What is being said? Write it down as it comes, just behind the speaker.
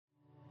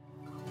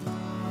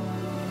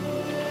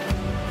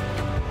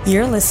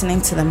You're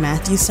listening to the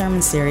Matthew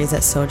Sermon Series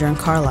at Sojourn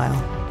Carlisle.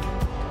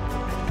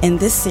 In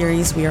this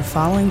series, we are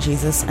following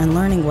Jesus and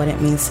learning what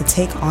it means to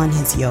take on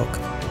his yoke.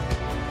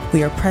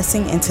 We are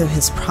pressing into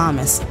his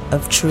promise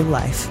of true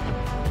life.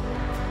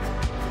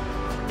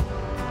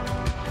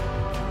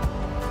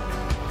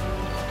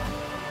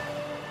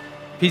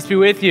 Peace be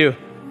with you.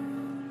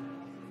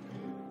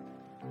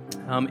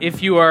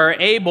 If you are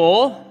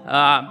able,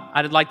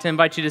 I'd like to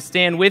invite you to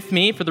stand with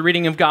me for the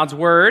reading of God's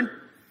Word.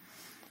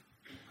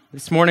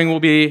 This morning we'll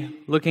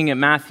be looking at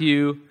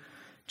Matthew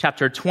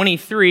chapter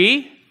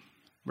 23,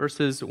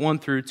 verses 1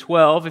 through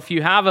 12. If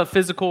you have a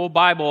physical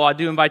Bible, I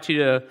do invite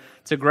you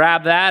to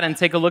grab that and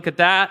take a look at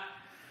that.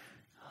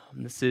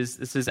 This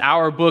is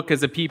our book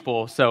as a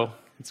people, so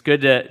it's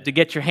good to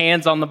get your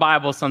hands on the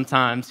Bible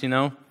sometimes, you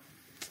know.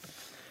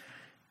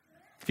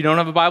 If you don't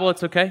have a Bible,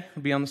 it's okay.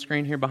 It'll be on the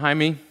screen here behind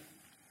me.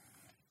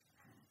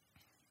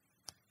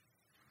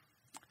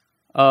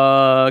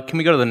 Can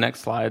we go to the next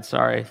slide?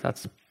 Sorry,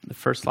 that's the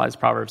first slide is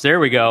Proverbs. There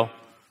we go.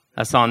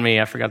 That's on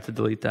me. I forgot to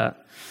delete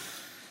that.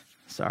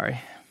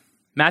 Sorry.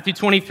 Matthew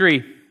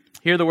 23.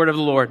 Hear the word of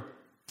the Lord.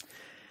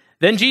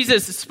 Then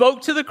Jesus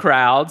spoke to the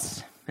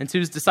crowds and to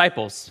his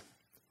disciples.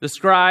 The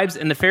scribes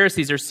and the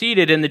Pharisees are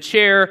seated in the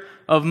chair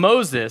of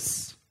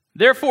Moses.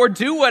 Therefore,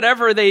 do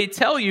whatever they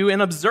tell you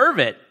and observe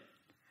it.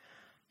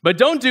 But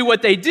don't do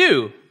what they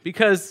do,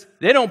 because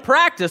they don't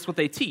practice what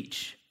they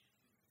teach.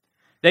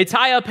 They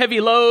tie up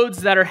heavy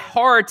loads that are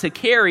hard to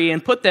carry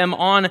and put them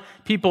on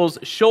people's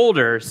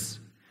shoulders,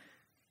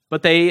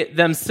 but they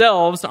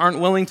themselves aren't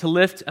willing to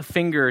lift a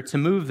finger to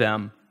move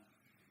them.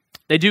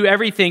 They do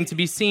everything to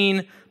be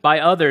seen by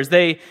others.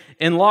 They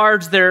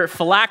enlarge their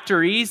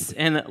phylacteries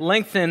and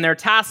lengthen their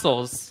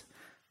tassels.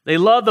 They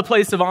love the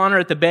place of honor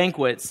at the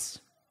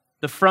banquets,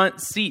 the front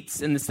seats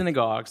in the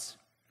synagogues,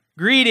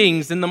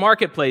 greetings in the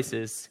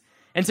marketplaces,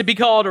 and to be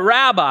called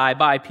rabbi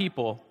by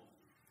people.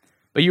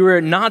 But you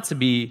are not to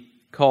be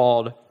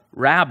called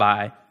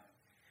rabbi,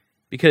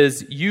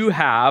 because you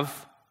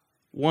have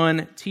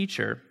one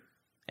teacher,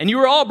 and you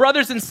are all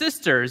brothers and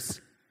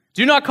sisters.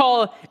 Do not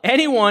call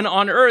anyone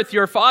on earth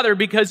your father,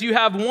 because you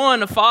have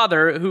one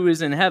Father who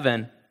is in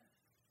heaven.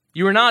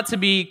 You are not to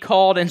be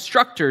called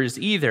instructors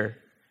either,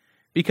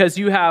 because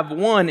you have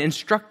one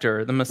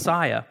instructor, the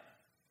Messiah.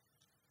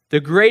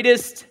 The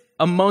greatest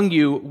among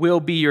you will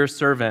be your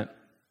servant.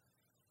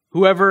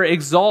 Whoever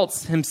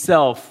exalts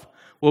himself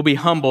will be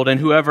humbled, and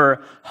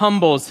whoever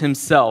humbles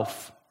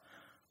himself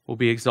will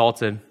be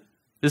exalted.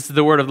 This is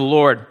the word of the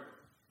Lord.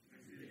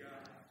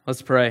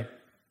 Let's pray.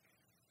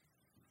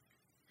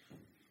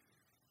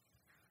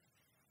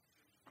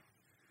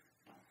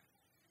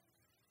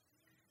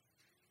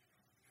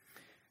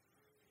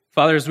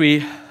 Father, as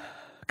we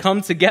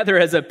come together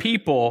as a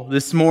people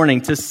this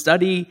morning to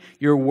study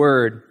your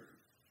word,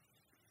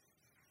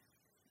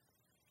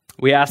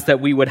 we ask that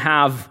we would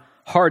have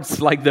hearts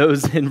like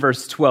those in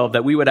verse 12,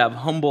 that we would have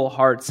humble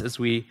hearts as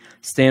we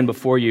stand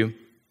before you.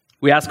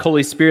 We ask,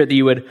 Holy Spirit, that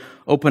you would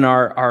open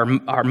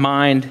our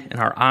mind and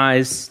our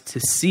eyes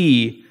to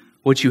see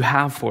what you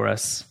have for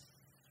us.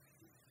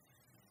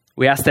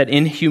 We ask that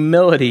in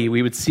humility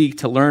we would seek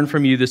to learn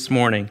from you this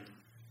morning.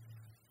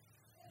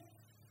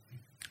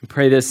 We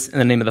pray this in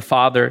the name of the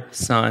Father,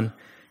 Son,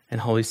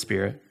 and Holy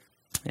Spirit.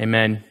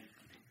 Amen.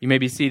 You may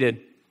be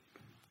seated.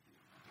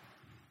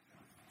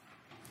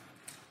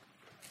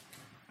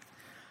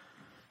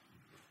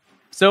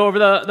 So over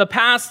the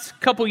past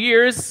couple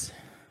years,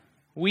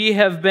 we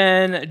have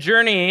been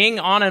journeying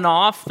on and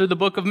off through the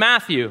book of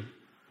Matthew.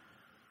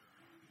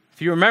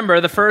 If you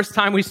remember, the first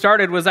time we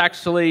started was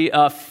actually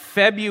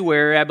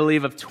February, I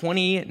believe, of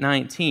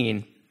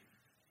 2019.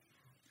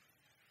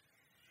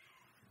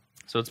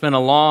 So it's been a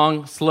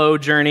long, slow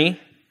journey.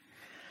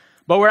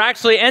 But we're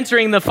actually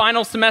entering the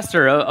final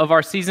semester of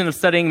our season of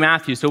studying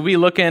Matthew. So we'll be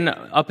looking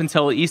up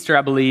until Easter,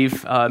 I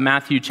believe,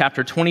 Matthew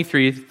chapter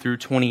 23 through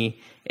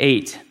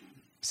 28.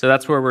 So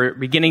that's where we're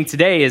beginning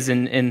today, is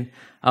in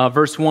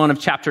verse 1 of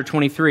chapter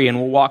 23, and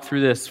we'll walk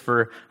through this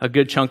for a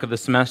good chunk of the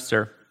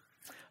semester.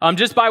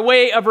 Just by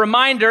way of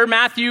reminder,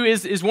 Matthew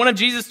is one of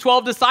Jesus'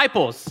 12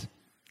 disciples.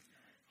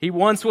 He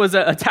once was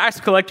a tax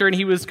collector, and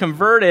he was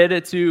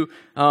converted to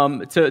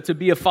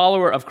be a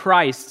follower of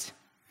Christ.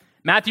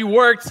 Matthew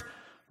worked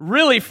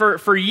really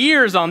for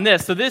years on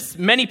this. So this,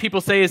 many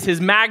people say, is his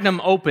magnum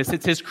opus.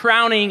 It's his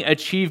crowning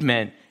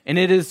achievement. And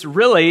it's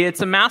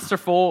a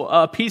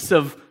masterful piece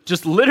of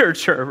just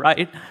literature,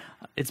 right?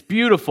 It's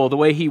beautiful the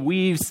way he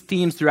weaves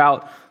themes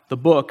throughout the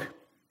book.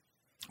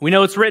 We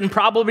know it's written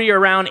probably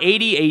around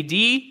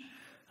 80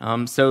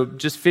 AD, so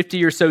just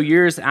 50 or so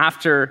years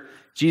after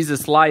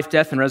Jesus' life,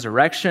 death, and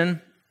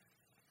resurrection.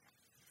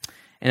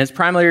 And it's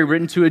primarily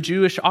written to a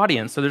Jewish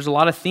audience, so there's a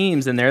lot of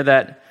themes in there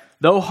that,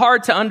 though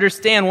hard to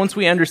understand, once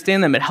we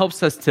understand them, it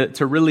helps us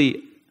to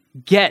really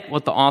get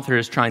what the author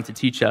is trying to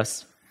teach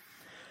us.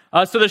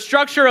 So the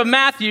structure of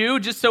Matthew,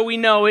 just so we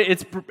know,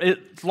 it's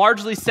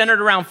largely centered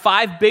around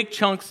 5 big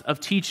chunks of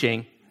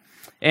teaching.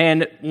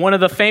 And one of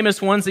the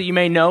famous ones that you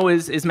may know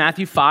is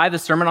Matthew 5, the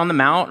Sermon on the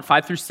Mount,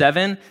 5 through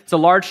 7. It's a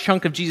large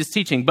chunk of Jesus'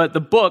 teaching, but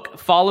the book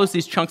follows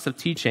these chunks of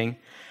teaching.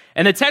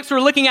 And the text we're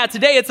looking at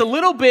today, it's a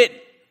little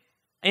bit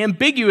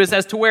ambiguous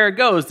as to where it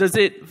goes. Does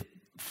it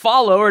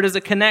follow or does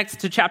it connect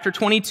to chapter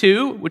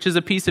 22, which is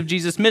a piece of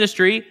Jesus'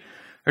 ministry,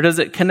 or does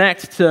it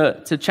connect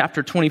to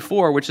chapter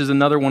 24, which is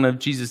another one of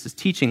Jesus'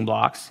 teaching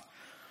blocks?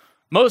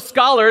 Most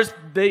scholars,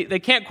 they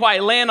can't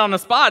quite land on a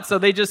spot, so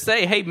they just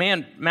say, hey,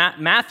 man,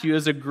 Matthew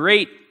is a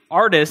great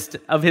artist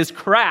of his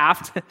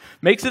craft,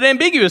 makes it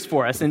ambiguous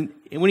for us. And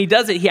when he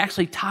does it, he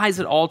actually ties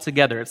it all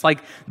together. It's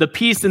like the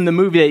piece in the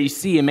movie that you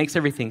see and makes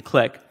everything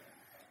click.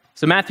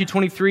 So Matthew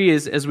 23,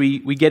 as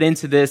we get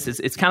into this,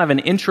 it's kind of an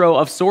intro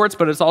of sorts,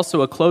 but it's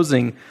also a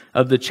closing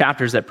of the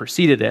chapters that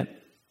preceded it.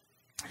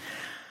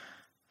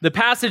 The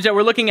passage that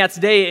we're looking at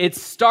today, it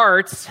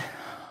starts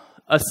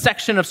a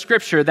section of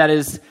Scripture that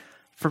is,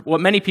 for what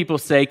many people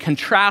say,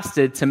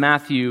 contrasted to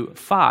Matthew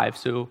 5.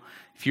 So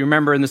if you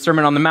remember in the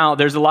Sermon on the Mount,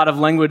 there's a lot of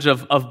language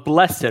of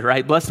blessed,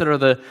 right? Blessed are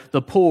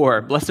the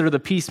poor, blessed are the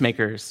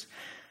peacemakers.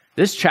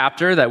 This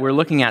chapter that we're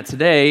looking at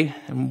today,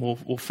 and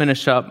we'll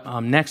finish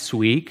up next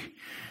week,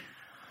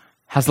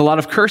 has a lot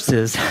of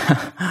curses,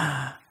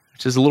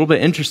 which is a little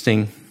bit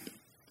interesting.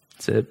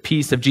 It's a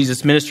piece of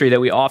Jesus' ministry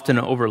that we often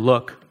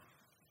overlook.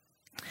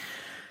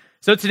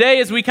 So today,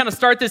 as we kind of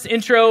start this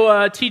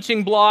intro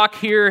teaching block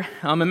here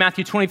in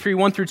Matthew 23,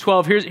 1 through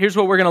 12, here's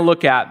what we're going to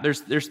look at.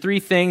 There's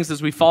three things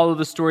as we follow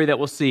the story that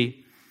we'll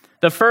see.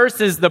 The first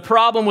is the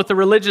problem with the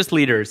religious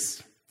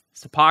leaders.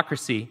 It's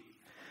hypocrisy.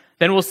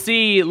 Then we'll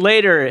see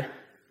later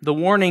the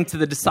warning to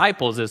the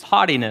disciples is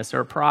haughtiness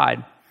or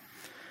pride.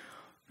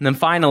 And then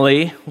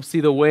finally, we'll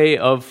see the way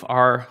of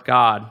our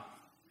God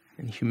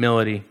and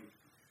humility.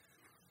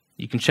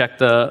 You can check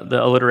the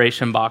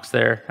alliteration box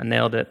there. I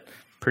nailed it.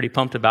 Pretty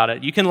pumped about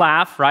it. You can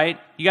laugh, right?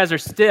 You guys are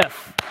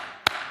stiff.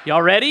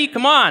 Y'all ready?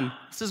 Come on.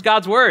 This is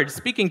God's word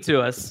speaking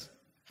to us.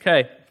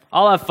 Okay.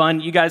 I'll have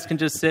fun. You guys can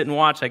just sit and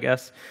watch, I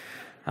guess.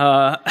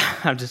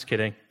 I'm just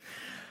kidding.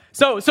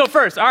 So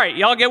first, all right,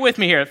 y'all get with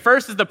me here.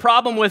 First is the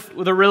problem with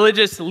the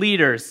religious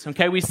leaders.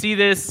 Okay, we see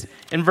this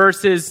in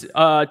verses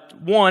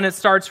 1. It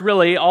starts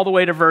really all the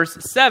way to verse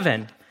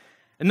 7.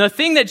 And the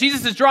thing that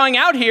Jesus is drawing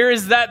out here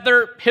is that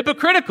they're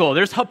hypocritical.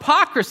 There's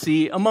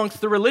hypocrisy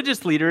amongst the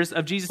religious leaders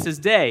of Jesus'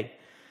 day.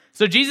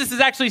 So Jesus is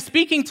actually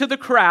speaking to the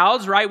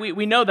crowds, right?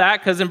 We know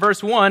that because in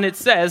verse 1 it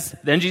says,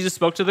 then Jesus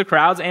spoke to the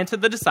crowds and to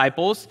the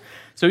disciples.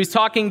 So he's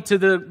talking to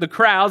the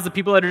crowds, the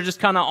people that are just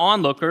kind of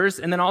onlookers,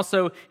 and then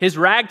also his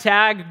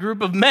ragtag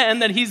group of men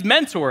that he's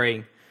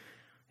mentoring.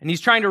 And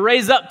he's trying to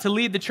raise up to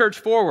lead the church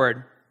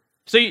forward.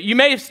 So you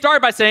may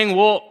start by saying,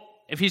 well,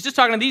 if he's just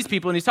talking to these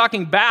people and he's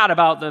talking bad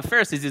about the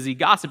Pharisees, is he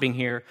gossiping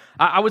here?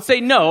 I would say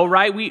no,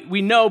 right?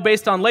 We know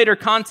based on later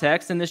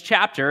context in this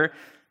chapter,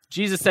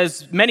 Jesus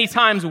says many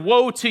times,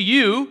 woe to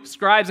you,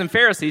 scribes and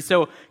Pharisees.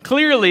 So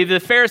clearly the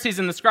Pharisees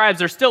and the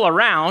scribes are still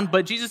around,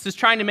 but Jesus is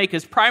trying to make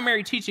his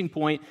primary teaching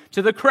point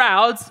to the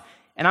crowds,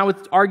 and I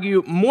would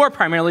argue more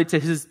primarily to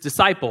his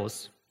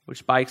disciples,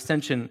 which by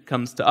extension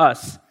comes to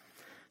us.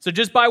 So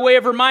just by way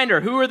of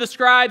reminder, who are the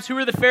scribes? Who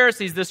are the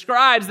Pharisees? The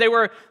scribes, they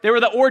were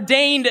the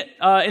ordained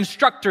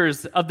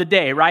instructors of the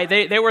day, right?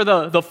 They were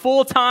the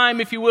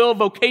full-time, if you will,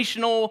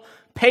 vocational,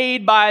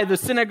 paid by the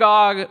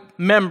synagogue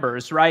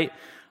members, right?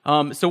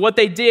 So what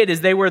they did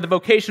is they were the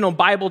vocational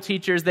Bible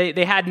teachers.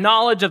 They had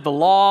knowledge of the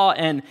law,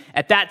 and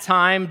at that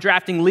time,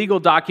 drafting legal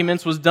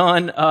documents was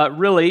done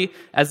really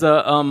as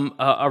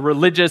a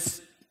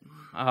religious,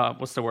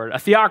 a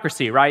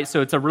theocracy, right?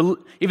 So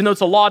even though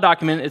it's a law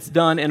document, it's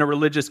done in a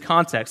religious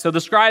context. So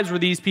the scribes were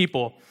these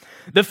people.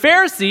 The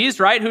Pharisees,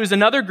 right, who's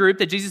another group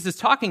that Jesus is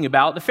talking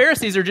about, the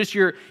Pharisees are just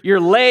your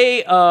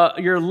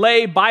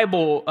lay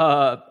Bible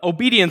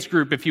obedience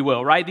group, if you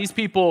will, right? These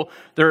people,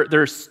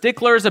 they're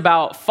sticklers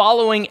about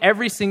following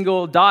every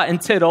single dot and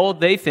tittle,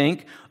 they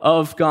think,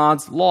 of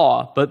God's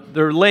law, but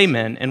they're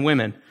laymen and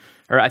women,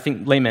 or I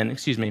think laymen,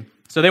 excuse me.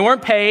 So they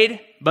weren't paid,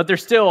 but they're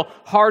still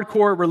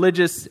hardcore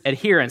religious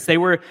adherents. They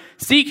were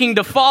seeking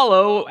to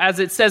follow, as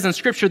it says in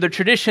Scripture, the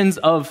traditions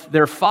of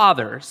their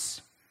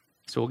fathers.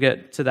 So we'll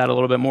get to that a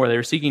little bit more. They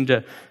were seeking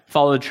to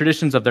follow the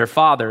traditions of their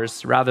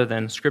fathers rather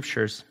than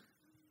Scriptures.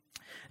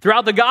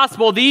 Throughout the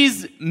gospel,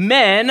 these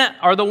men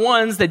are the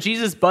ones that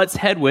Jesus butts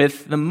head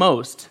with the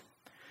most.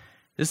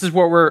 This is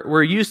what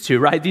we're used to,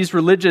 right? These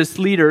religious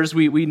leaders,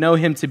 we know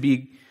him to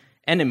be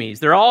enemies.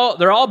 They're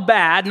all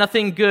bad.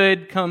 Nothing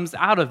good comes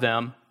out of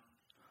them.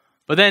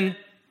 But then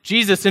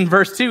Jesus, in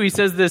verse 2, he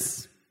says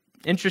this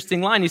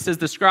interesting line. He says,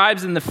 the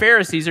scribes and the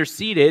Pharisees are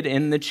seated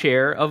in the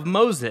chair of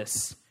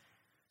Moses.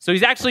 So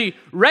he's actually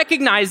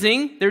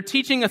recognizing their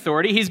teaching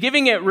authority. He's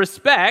giving it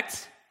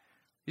respect.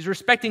 He's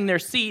respecting their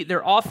seat,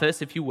 their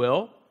office, if you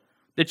will.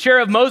 The chair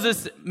of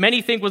Moses,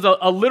 many think, was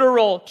a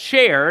literal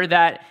chair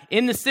that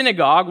in the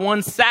synagogue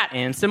one sat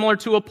in, similar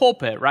to a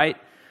pulpit, right?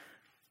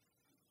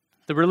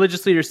 The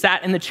religious leaders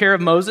sat in the chair of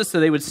Moses, so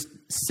they would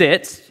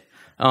sit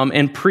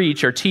and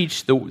preach or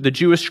teach the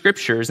Jewish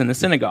scriptures in the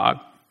synagogue.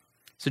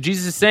 So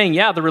Jesus is saying,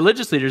 yeah, the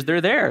religious leaders, they're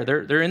there.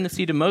 They're in the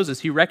seat of Moses.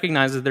 He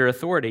recognizes their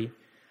authority.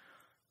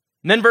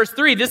 And then verse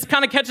 3, this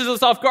kind of catches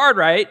us off guard,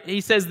 right?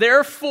 He says,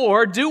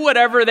 therefore, do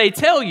whatever they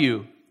tell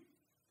you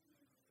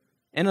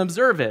and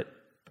observe it.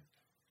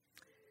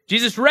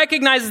 Jesus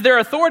recognizes their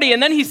authority,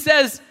 and then he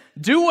says,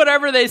 do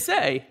whatever they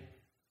say,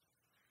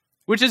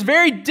 which is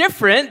very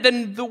different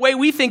than the way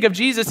we think of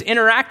Jesus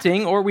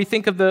interacting, or we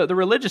think of the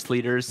religious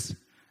leaders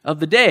of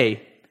the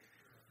day.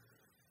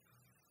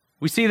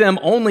 We see them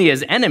only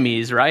as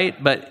enemies,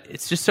 right? But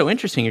it's just so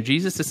interesting here.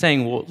 Jesus is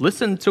saying, well,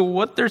 listen to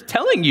what they're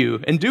telling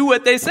you and do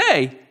what they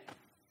say.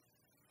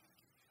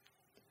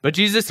 But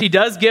Jesus, he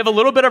does give a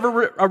little bit of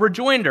a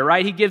rejoinder,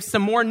 right? He gives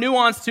some more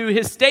nuance to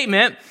his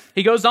statement.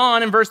 He goes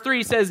on in verse 3,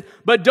 he says,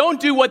 but don't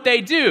do what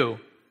they do,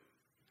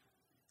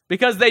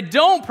 because they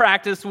don't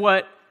practice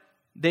what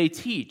they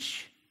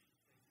teach.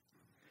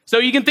 So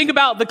you can think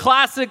about the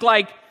classic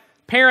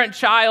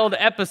parent-child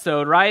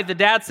episode, right? The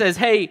dad says,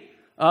 hey,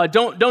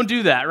 don't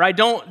do that, right?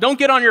 Don't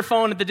get on your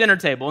phone at the dinner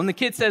table. And the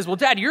kid says, well,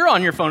 Dad, you're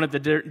on your phone at the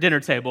dinner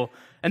table.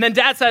 And then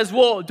Dad says,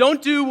 well,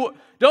 don't do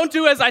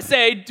as I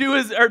say, do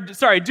as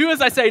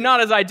I say,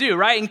 not as I do,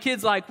 right? And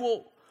kid's like,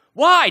 well,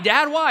 why,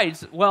 Dad? Why?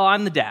 Well,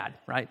 I'm the dad,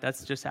 right?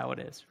 That's just how it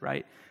is,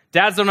 right?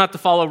 Dads don't have to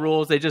follow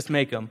rules. They just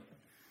make them,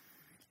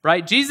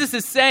 right? Jesus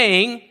is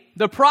saying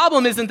the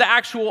problem isn't the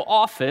actual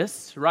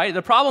office, right?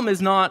 The problem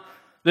is not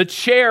the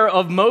chair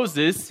of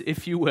Moses,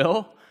 if you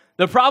will.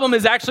 The problem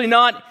is actually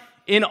not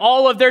in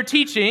all of their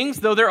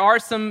teachings, though there are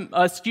some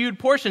skewed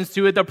portions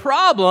to it. The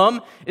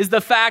problem is the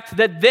fact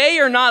that they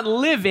are not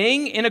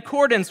living in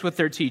accordance with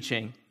their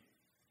teaching.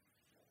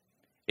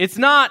 It's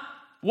not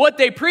what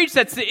they preach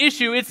that's the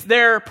issue, it's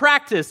their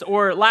practice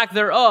or lack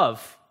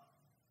thereof.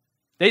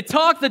 They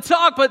talk the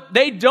talk, but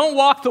they don't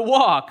walk the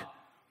walk.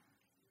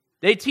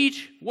 They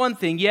teach one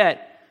thing,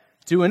 yet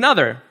do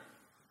another.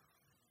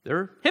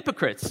 They're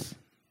hypocrites,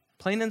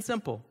 plain and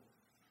simple.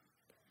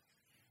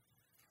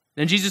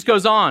 Then Jesus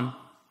goes on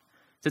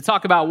to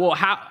talk about, well,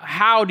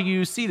 how do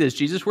you see this,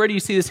 Jesus? Where do you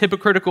see this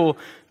hypocritical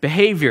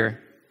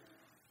behavior?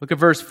 Look at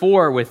verse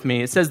 4 with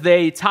me. It says,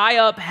 they tie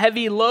up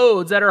heavy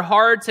loads that are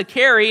hard to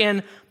carry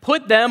and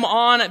put them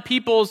on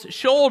people's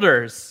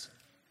shoulders.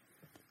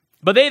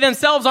 But they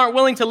themselves aren't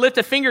willing to lift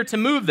a finger to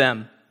move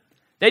them.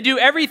 They do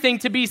everything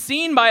to be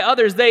seen by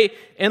others. They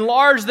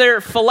enlarge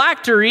their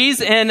phylacteries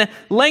and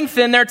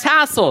lengthen their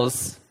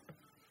tassels.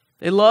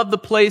 They love the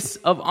place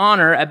of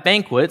honor at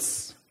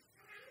banquets,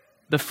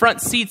 the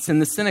front seats in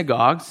the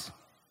synagogues,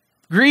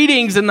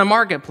 greetings in the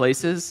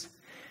marketplaces,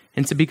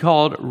 and to be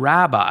called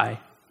rabbi,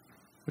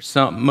 which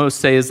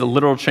most say is the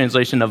literal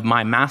translation of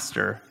my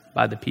master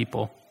by the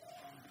people.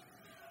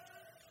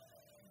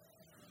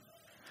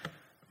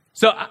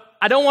 So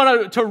I don't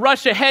want to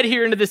rush ahead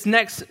here into this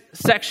next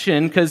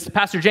section because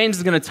Pastor James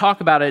is going to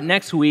talk about it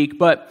next week,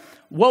 but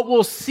what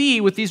we'll see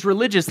with these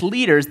religious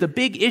leaders, the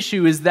big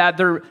issue is that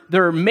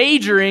they're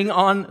majoring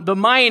on the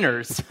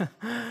minors.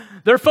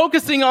 They're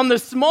focusing on the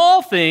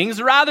small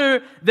things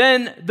rather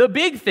than the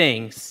big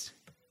things.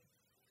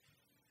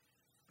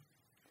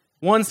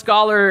 One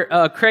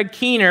scholar, Craig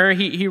Keener,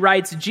 he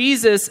writes,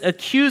 Jesus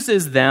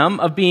accuses them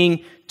of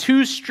being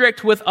too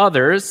strict with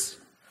others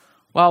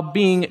while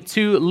being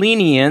too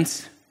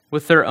lenient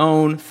with their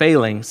own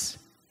failings.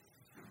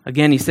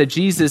 Again, he said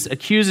Jesus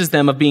accuses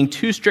them of being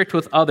too strict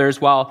with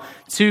others while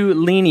too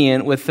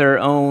lenient with their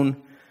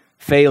own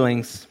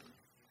failings.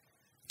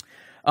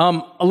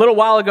 A little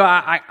while ago,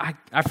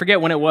 I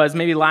forget when it was,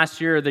 maybe last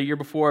year or the year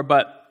before,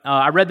 but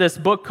I read this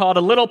book called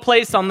A Little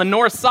Place on the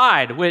North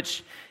Side,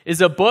 which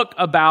is a book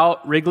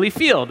about Wrigley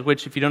Field,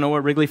 which if you don't know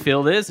what Wrigley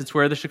Field is, it's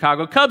where the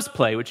Chicago Cubs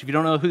play, which if you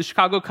don't know who the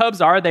Chicago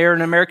Cubs are, they are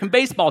an American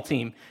baseball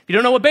team. If you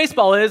don't know what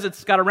baseball is,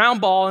 it's got a round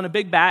ball and a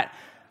big bat.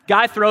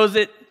 Guy throws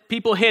it,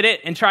 people hit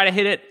it and try to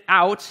hit it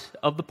out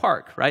of the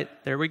park, right?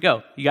 There we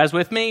go. You guys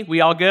with me?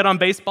 We all good on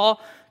baseball?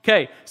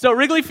 Okay, so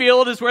Wrigley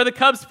Field is where the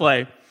Cubs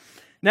play.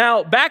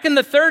 Now, back in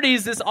the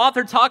 30s, this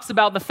author talks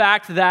about the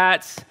fact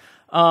that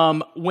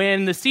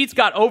when the seats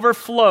got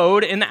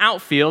overflowed in the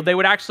outfield, they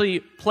would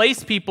actually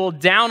place people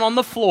down on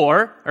the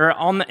floor or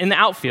in the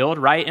outfield,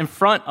 right, in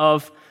front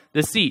of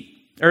the seat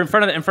or in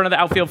front of the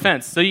outfield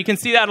fence. So you can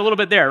see that a little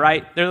bit there,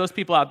 right? There are those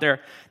people out there.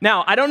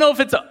 Now, I don't know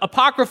if it's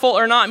apocryphal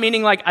or not,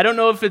 meaning I don't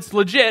know if it's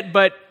legit,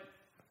 but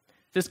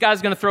this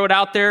guy's going to throw it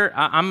out there.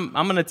 I'm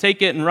going to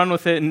take it and run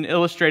with it and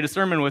illustrate a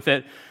sermon with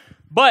it.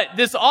 But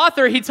this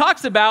author, he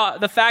talks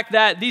about the fact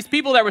that these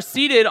people that were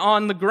seated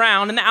on the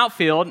ground in the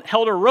outfield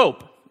held a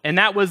rope, and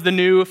that was the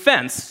new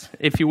fence,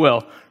 if you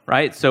will,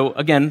 right? So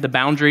again, the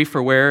boundary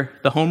for where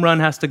the home run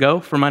has to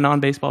go for my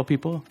non-baseball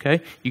people,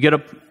 okay? You get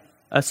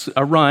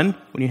a run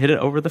when you hit it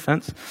over the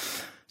fence.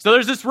 So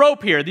there's this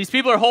rope here. These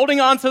people are holding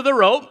onto the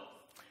rope.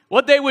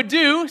 What they would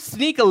do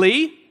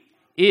sneakily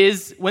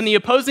is when the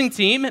opposing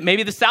team,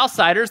 maybe the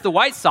Southsiders, the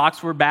White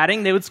Sox were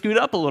batting, they would scoot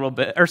back a little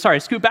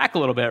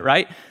bit,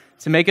 right?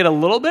 To make it a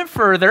little bit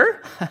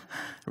further,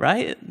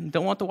 right?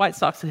 Don't want the White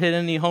Sox to hit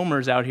any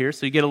homers out here,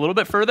 so you get a little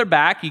bit further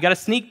back. You got to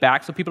sneak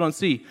back so people don't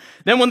see.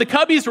 Then when the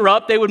Cubbies were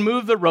up, they would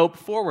move the rope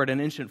forward, an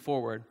inch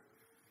forward.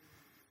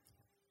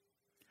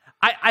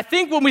 I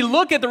think when we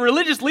look at the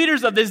religious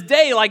leaders of this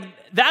day, like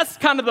that's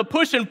kind of the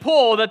push and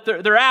pull that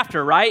they're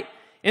after, right?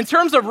 In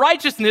terms of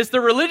righteousness,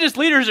 the religious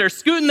leaders are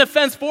scooting the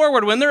fence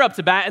forward when they're up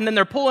to bat, and then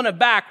they're pulling it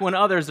back when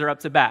others are up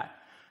to bat.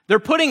 They're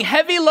putting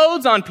heavy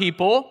loads on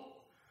people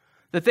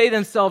that they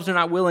themselves are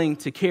not willing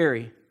to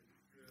carry.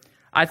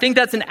 I think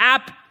that's an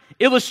apt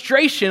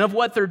illustration of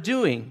what they're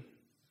doing.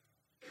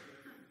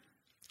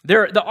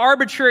 The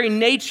arbitrary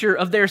nature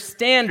of their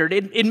standard,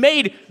 it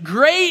made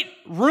great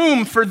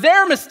room for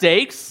their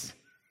mistakes,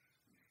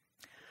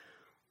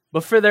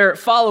 but for their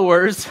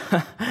followers,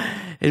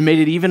 it made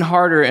it even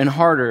harder and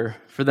harder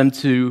for them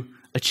to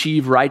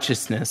achieve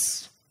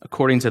righteousness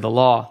according to the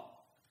law.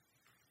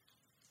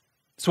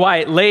 That's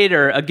why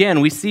later,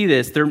 again, we see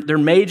this. They're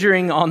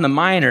majoring on the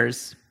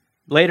minors.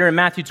 Later in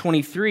Matthew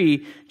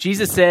 23,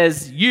 Jesus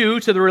says, you,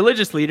 to the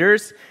religious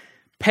leaders,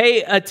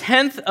 pay a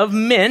tenth of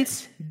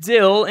mint,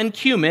 dill, and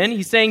cumin.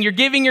 He's saying you're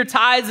giving your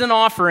tithes and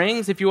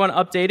offerings, if you want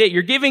to update it.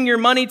 You're giving your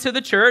money to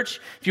the church,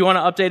 if you want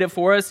to update it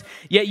for us.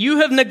 Yet you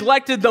have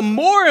neglected the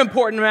more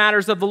important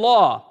matters of the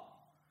law,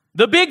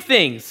 the big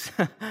things,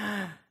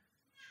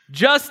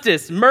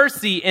 justice,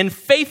 mercy, and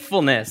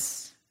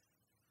faithfulness.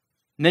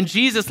 And then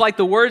Jesus, like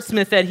the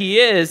wordsmith that he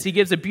is, he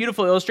gives a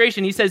beautiful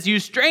illustration. He says, you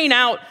strain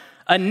out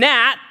a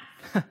gnat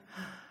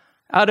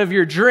out of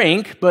your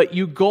drink, but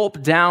you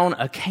gulp down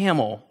a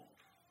camel.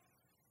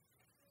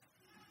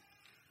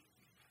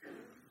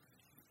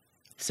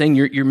 Saying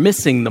you're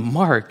missing the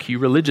mark, you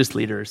religious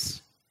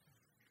leaders.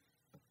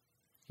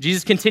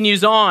 Jesus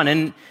continues on,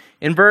 and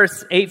in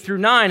verse 8 through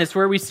 9 is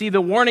where we see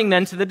the warning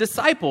then to the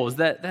disciples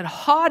that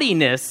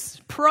haughtiness,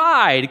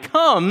 pride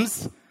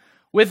comes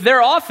with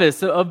their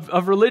office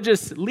of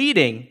religious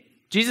leading.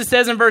 Jesus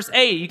says in verse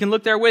 8, you can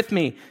look there with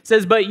me,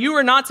 says, but you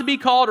are not to be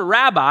called a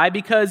rabbi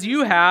because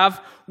you have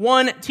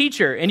one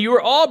teacher, and you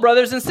are all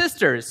brothers and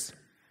sisters.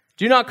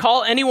 Do not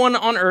call anyone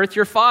on earth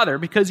your father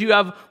because you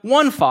have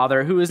one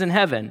Father who is in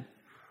heaven.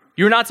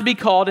 You are not to be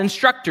called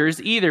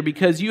instructors either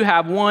because you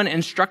have one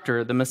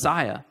instructor, the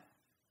Messiah.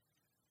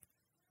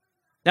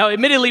 Now,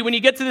 admittedly, when you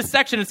get to this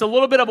section, it's a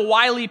little bit of a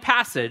wily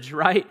passage,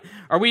 right?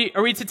 Are we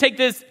to take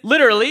this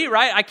literally,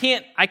 right? I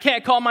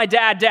can't call my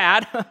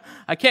dad.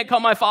 I can't call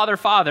my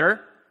father,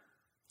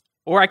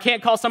 or I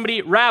can't call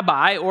somebody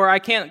rabbi, or I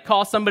can't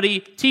call somebody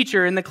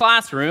teacher in the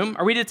classroom.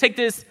 Are we to take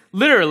this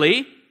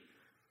literally?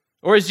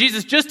 Or is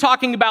Jesus just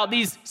talking about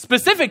these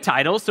specific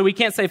titles, so we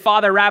can't say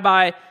father,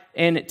 rabbi,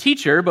 and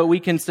teacher, but we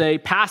can say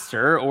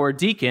pastor or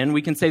deacon.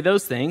 We can say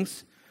those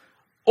things.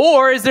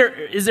 Or is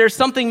there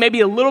something maybe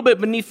a little bit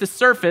beneath the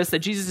surface that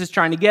Jesus is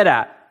trying to get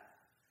at?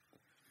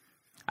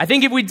 I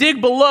think if we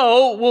dig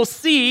below, we'll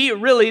see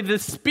really the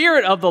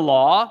spirit of the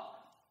law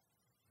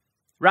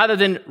rather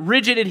than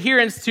rigid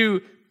adherence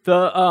to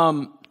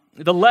the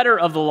letter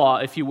of the law,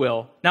 if you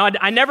will. Now,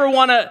 I never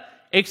want to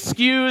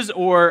excuse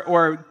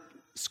or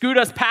scoot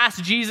us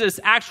past Jesus'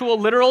 actual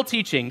literal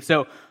teaching.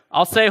 So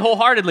I'll say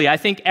wholeheartedly, I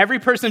think every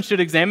person should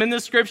examine the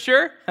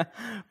scripture,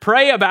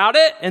 pray about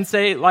it, and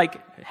say,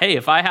 like, hey,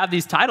 if I have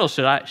these titles,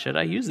 should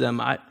I use them?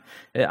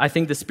 I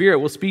think the Spirit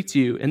will speak to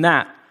you in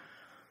that.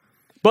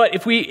 But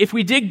if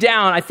we dig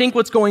down, I think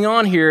what's going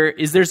on here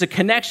is there's a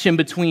connection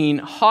between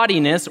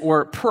haughtiness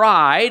or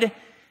pride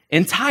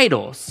and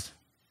titles.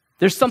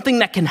 There's something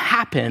that can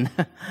happen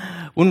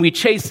when we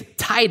chase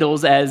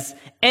titles as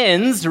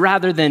ends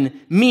rather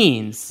than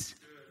means.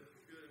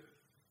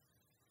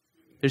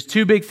 There's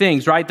two big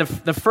things, right?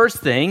 The first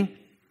thing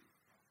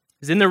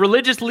is in the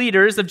religious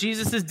leaders of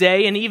Jesus'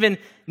 day, and even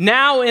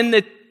now in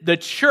the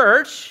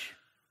church,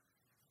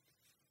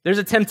 there's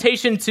a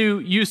temptation to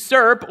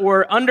usurp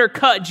or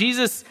undercut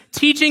Jesus'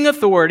 teaching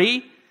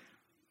authority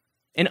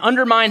and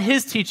undermine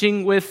his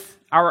teaching with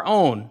our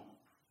own.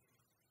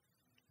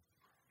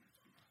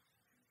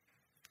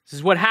 This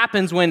is what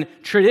happens when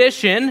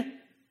tradition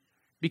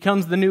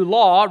becomes the new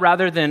law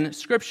rather than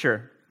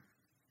Scripture.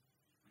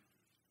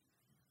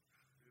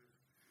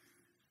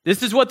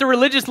 This is what the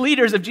religious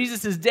leaders of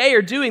Jesus' day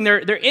are doing. They're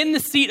in the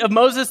seat of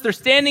Moses. They're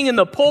standing in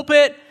the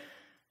pulpit.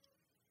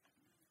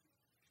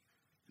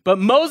 But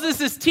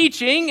Moses'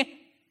 teaching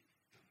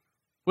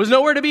was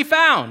nowhere to be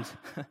found.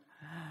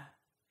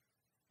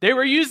 They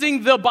were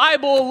using the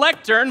Bible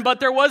lectern, but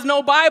there was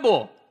no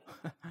Bible.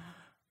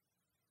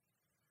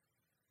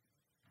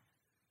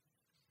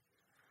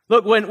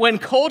 Look, when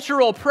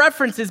cultural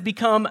preferences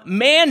become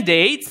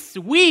mandates,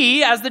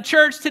 we, as the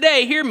church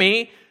today, hear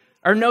me,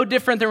 are no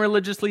different than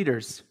religious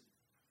leaders.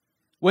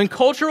 When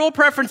cultural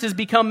preferences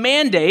become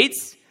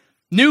mandates,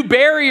 new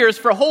barriers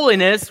for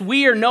holiness,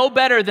 we are no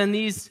better than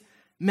these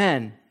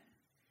men.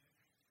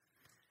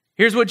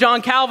 Here's what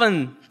John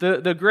Calvin,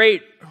 the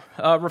great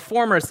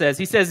reformer, says.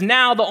 He says,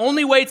 now the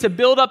only way to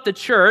build up the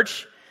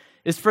church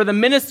is for the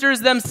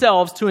ministers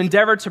themselves to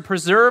endeavor to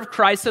preserve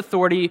Christ's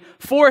authority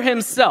for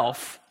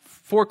himself,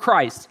 for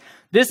Christ.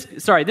 This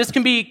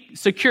can be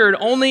secured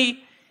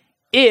only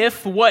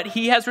if what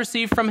he has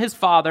received from his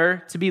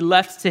Father to be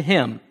left to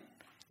him,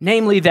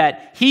 namely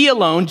that he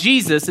alone,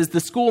 Jesus, is the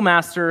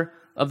schoolmaster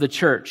of the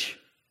church.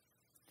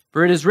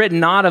 For it is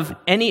written not of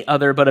any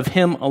other, but of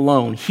him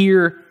alone.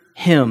 Hear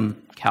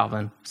him,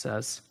 Calvin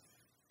says.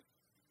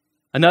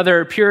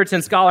 Another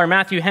Puritan scholar,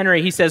 Matthew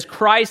Henry, he says,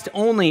 Christ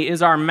only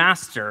is our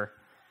master.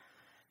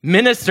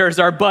 Ministers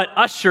are but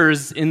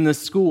ushers in the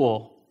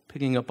school,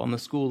 picking up on the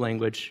school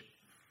language.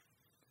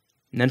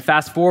 And then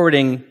fast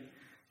forwarding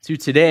to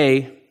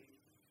today,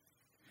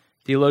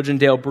 theologian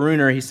Dale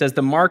Bruner, he says,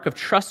 the mark of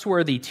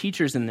trustworthy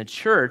teachers in the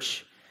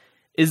church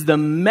is the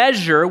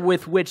measure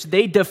with which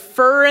they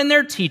defer in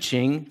their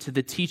teaching to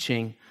the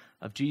teaching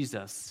of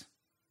Jesus.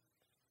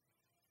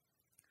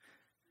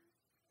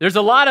 There's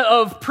a lot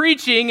of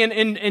preaching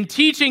and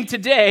teaching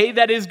today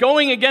that is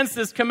going against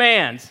this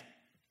command.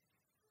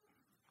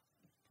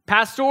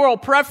 Pastoral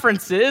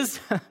preferences,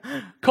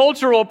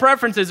 cultural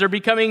preferences are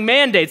becoming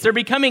mandates. They're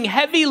becoming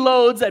heavy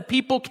loads that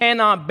people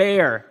cannot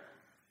bear.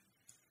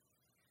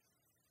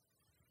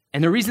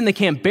 And the reason they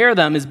can't bear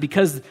them is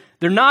because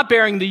they're not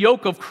bearing the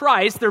yoke of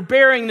Christ. They're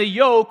bearing the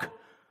yoke,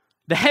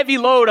 the heavy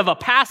load of a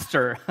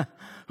pastor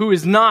who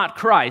is not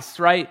Christ,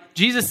 right?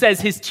 Jesus says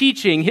his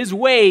teaching, his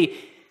way,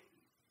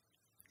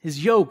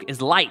 his yoke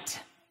is light.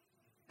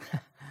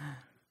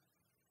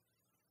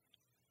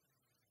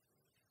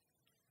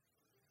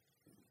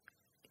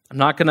 I'm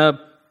not going to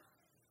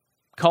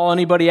call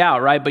anybody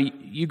out, right?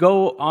 But you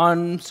go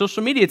on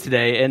social media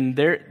today, and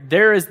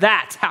there is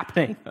that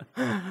happening,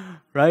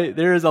 right?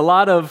 There is a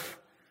lot of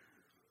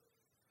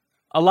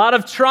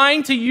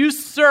trying to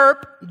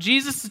usurp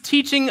Jesus'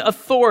 teaching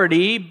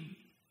authority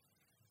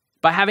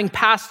by having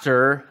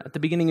pastor at the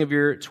beginning of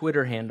your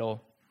Twitter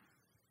handle.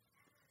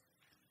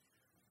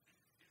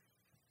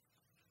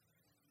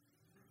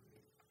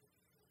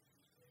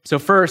 So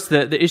first,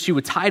 the issue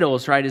with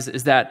titles, right,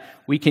 is that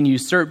we can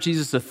usurp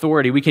Jesus'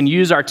 authority. We can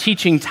use our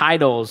teaching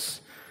titles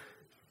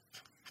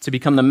to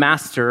become the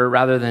master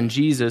rather than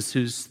Jesus,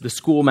 who's the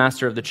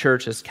schoolmaster of the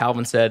church, as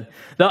Calvin said.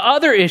 The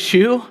other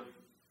issue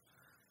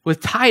with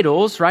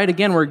titles, right,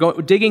 again, we're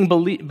digging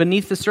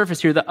beneath the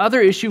surface here. The other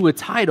issue with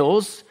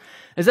titles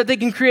is that they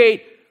can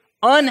create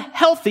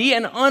unhealthy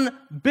and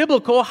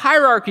unbiblical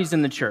hierarchies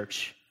in the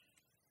church.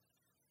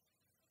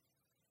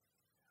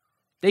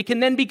 They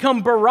can then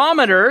become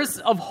barometers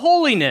of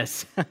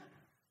holiness.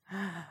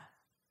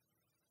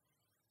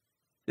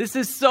 This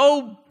is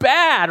so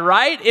bad,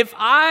 right? If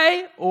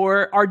I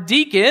or our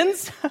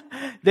deacons,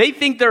 they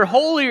think they're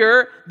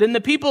holier than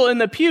the people in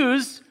the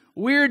pews,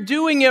 we're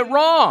doing it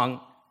wrong.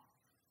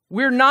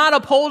 We're not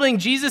upholding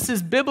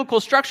Jesus' biblical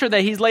structure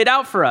that he's laid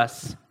out for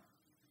us.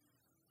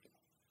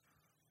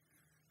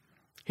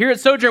 Here at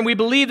Sojourn, we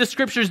believe the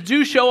scriptures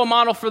do show a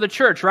model for the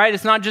church, right?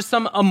 It's not just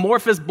some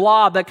amorphous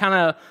blob that kind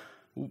of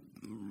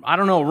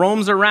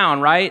roams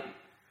around, right?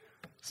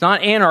 It's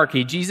not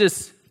anarchy.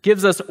 Jesus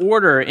gives us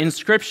order in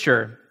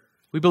Scripture.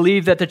 We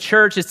believe that the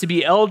church is to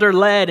be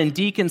elder-led and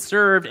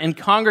deacon-served and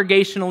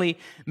congregationally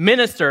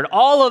ministered.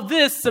 All of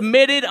this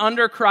submitted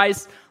under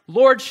Christ's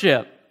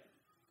lordship.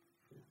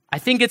 I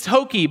think it's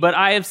hokey, but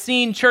I have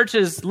seen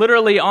churches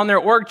literally on their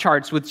org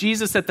charts with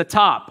Jesus at the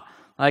top.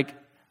 Like,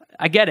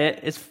 I get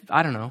it.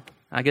 I don't know.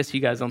 I guess you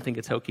guys don't think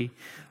it's hokey.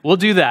 We'll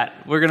do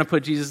that. We're going to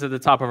put Jesus at the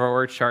top of our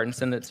org chart and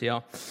send it to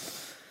y'all.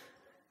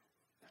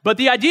 But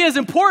the idea is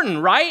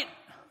important, right?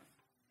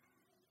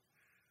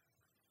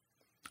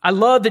 I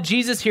love that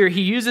Jesus here,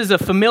 he uses a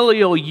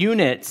familial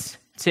unit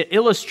to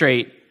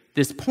illustrate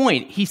this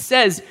point. He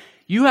says,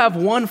 you have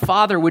one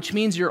Father, which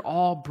means you're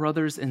all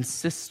brothers and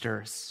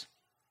sisters.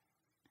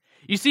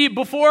 You see,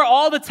 before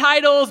all the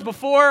titles,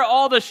 before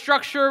all the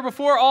structure,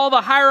 before all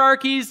the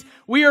hierarchies,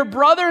 we are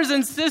brothers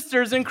and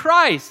sisters in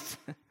Christ.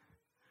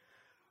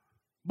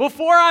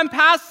 Before I'm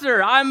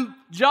pastor, I'm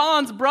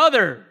John's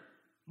brother.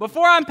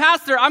 Before I'm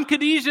pastor, I'm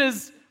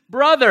Khadijah's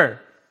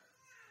brother.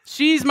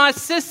 She's my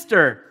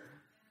sister.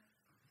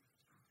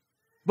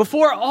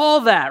 Before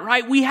all that,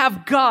 right, we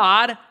have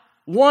God,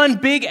 one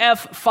big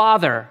F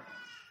Father.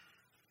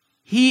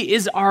 He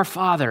is our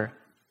Father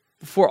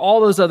before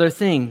all those other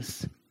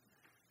things.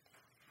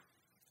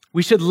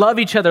 We should love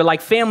each other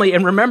like family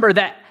and remember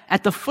that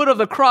at the foot of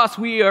the cross,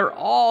 we are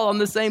all on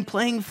the same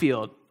playing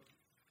field.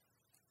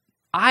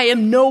 I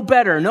am no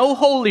better, no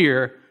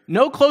holier,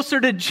 no closer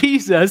to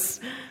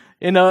Jesus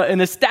in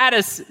a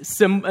status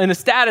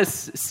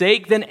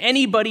sake than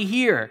anybody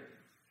here.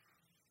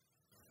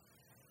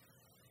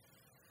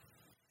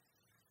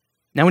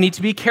 Now we need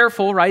to be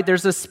careful, right?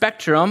 There's a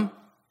spectrum.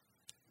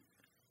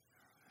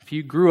 If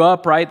you grew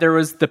up, right, there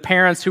was the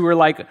parents who were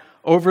like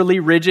overly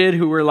rigid,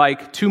 who were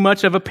like too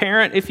much of a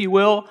parent, if you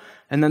will.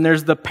 And then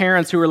there's the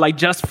parents who were like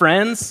just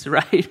friends,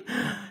 right?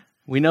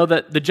 We know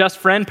that the just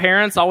friend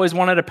parents always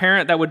wanted a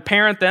parent that would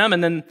parent them,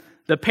 and then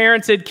the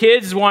parented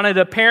kids wanted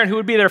a parent who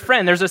would be their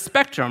friend. There's a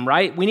spectrum,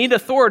 right? We need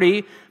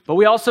authority, but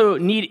we also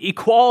need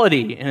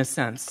equality in a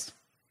sense.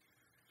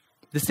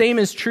 The same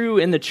is true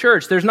in the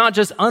church. There's not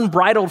just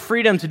unbridled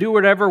freedom to do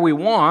whatever we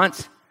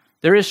want.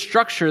 There is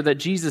structure that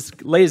Jesus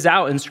lays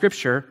out in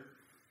Scripture.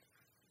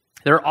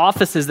 There are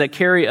offices that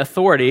carry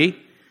authority,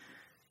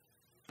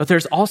 but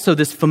there's also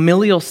this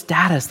familial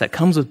status that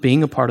comes with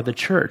being a part of the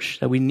church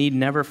that we need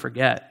never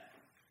forget.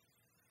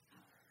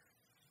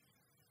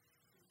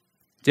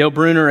 Dale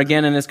Bruner,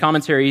 again in his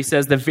commentary, he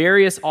says, the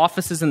various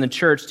offices in the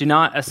church do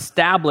not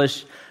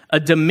establish a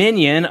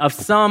dominion of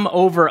some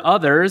over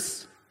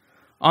others.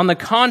 On the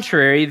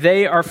contrary,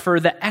 they are for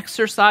the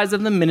exercise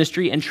of the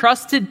ministry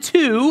entrusted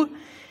to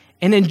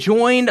and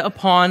enjoined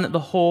upon the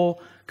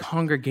whole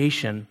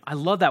congregation. I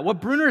love that. What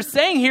Bruner is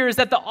saying here is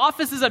that the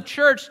offices of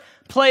church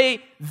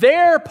play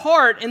their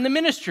part in the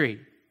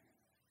ministry.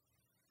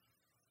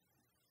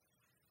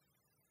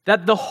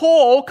 That the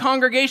whole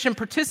congregation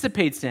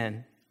participates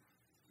in.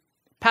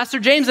 Pastor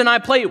James and I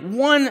play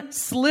one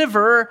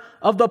sliver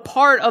of the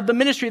part of the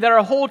ministry that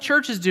our whole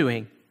church is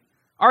doing.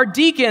 Our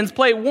deacons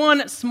play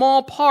one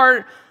small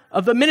part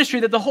of the ministry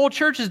that the whole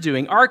church is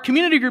doing. Our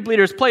community group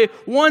leaders play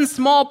one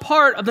small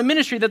part of the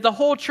ministry that the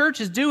whole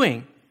church is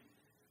doing.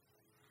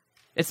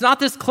 It's not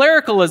this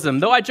clericalism,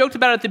 though I joked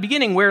about it at the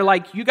beginning, where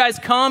like you guys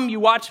come,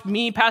 you watch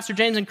me, Pastor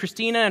James and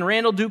Christina and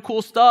Randall do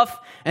cool stuff,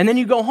 and then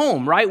you go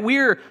home, right?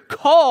 We're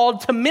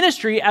called to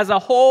ministry as a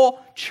whole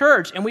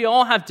church, and we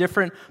all have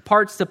different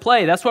parts to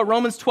play. That's what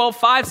Romans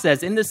 12:5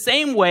 says. In the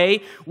same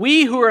way,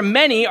 we who are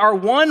many are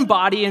one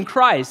body in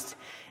Christ,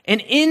 and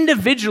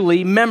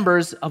individually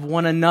members of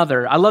one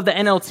another. I love the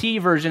NLT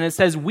version. It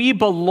says, we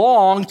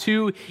belong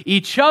to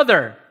each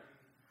other.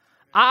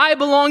 I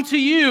belong to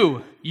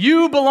you.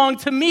 You belong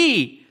to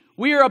me.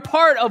 We are a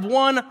part of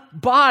one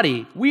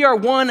body. We are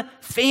one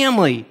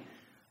family.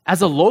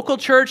 As a local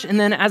church and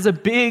then as a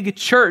big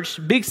church,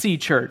 Big C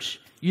church,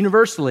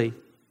 universally.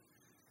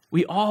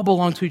 We all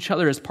belong to each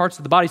other as parts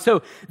of the body.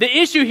 So the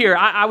issue here,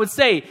 I would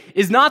say,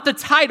 is not the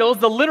titles,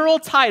 the literal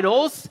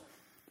titles,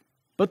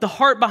 but the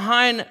heart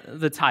behind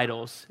the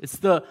titles. It's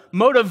the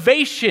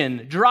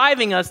motivation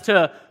driving us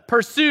to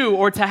pursue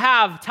or to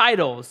have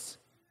titles.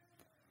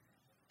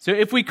 So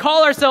if we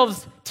call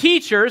ourselves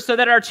teachers so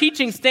that our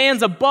teaching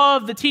stands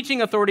above the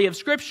teaching authority of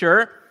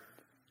Scripture,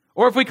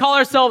 or if we call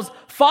ourselves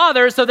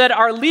fathers so that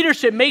our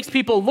leadership makes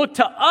people look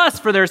to us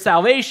for their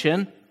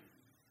salvation,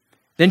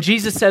 then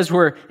Jesus says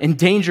we're in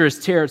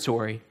dangerous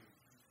territory.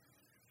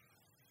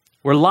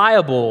 We're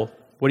liable,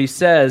 what he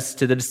says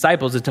to the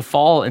disciples, is to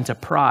fall into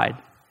pride,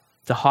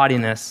 to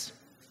haughtiness.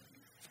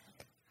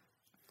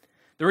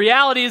 The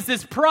reality is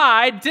this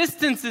pride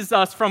distances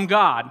us from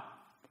God.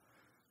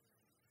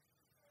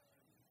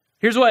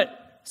 Here's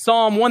what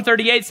Psalm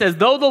 138 says,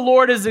 though the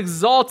Lord is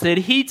exalted,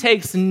 he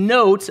takes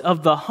note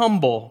of the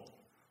humble.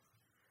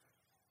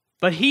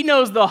 But he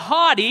knows the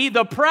haughty,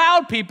 the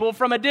proud people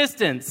from a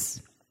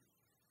distance.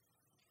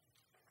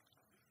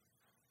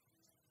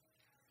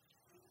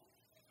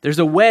 There's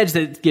a wedge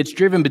that gets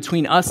driven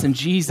between us and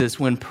Jesus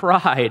when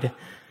pride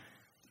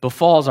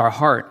befalls our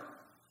heart.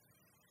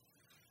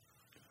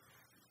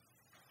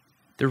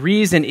 The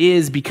reason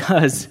is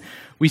because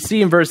we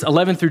see in verse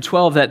 11 through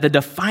 12 that the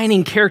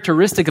defining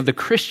characteristic of the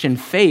Christian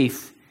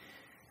faith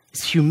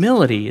is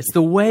humility. It's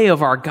the way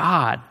of our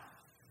God.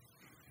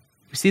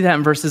 We see that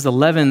in verses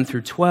 11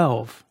 through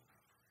 12.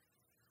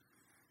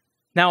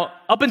 Now,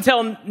 up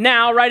until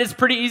now, right, it's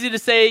pretty easy to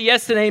say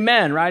yes and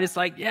amen, right? It's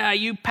like, yeah,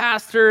 you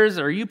pastors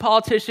or you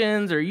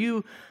politicians or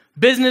you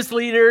business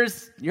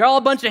leaders, you're all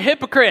a bunch of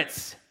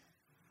hypocrites.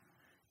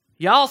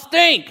 Y'all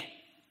stink.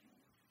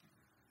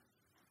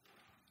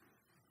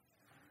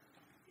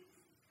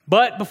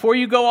 But before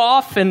you go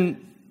off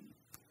and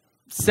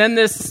send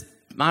this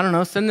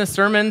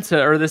sermon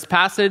to, or this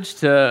passage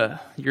to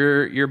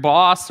your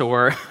boss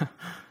or,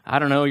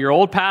 your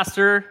old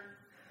pastor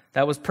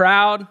that was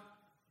proud,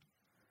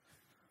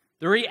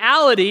 the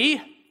reality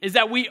is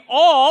that we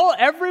all,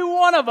 every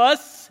one of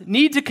us,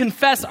 need to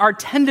confess our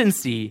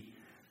tendency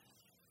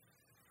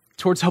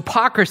towards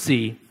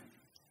hypocrisy,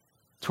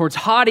 towards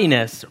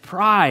haughtiness,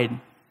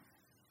 pride.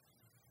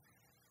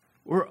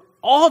 We're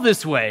all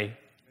this way.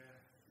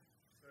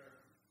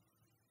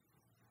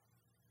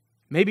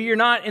 Maybe you're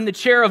not in the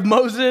chair of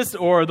Moses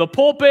or the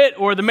pulpit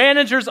or the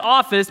manager's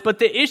office, but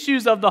the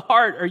issues of the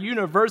heart are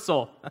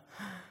universal.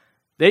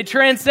 They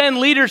transcend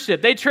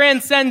leadership. They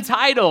transcend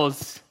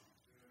titles.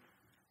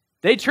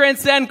 They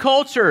transcend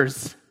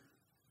cultures.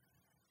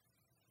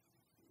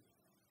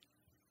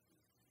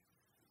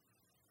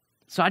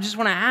 So I just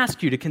want to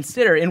ask you to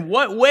consider, in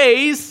what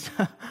ways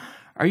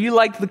are you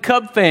like the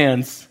Cub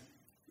fans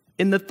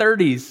in the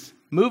 30s,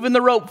 moving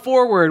the rope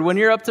forward when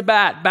you're up to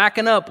bat,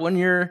 backing up when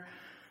your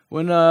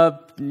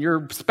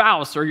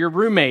spouse or your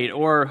roommate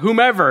or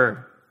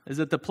whomever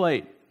is at the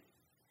plate?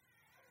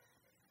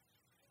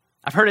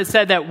 I've heard it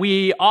said that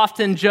we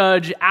often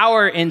judge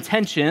our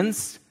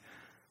intentions,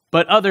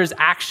 but others'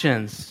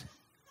 actions.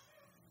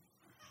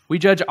 We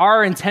judge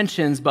our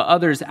intentions, but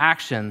others'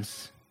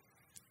 actions.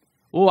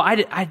 Well, I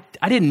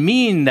didn't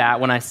mean that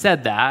when I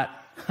said that.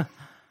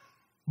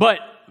 But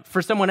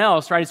for someone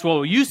else, right, it's,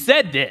 well, you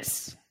said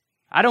this.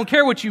 I don't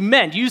care what you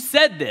meant. You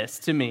said this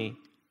to me.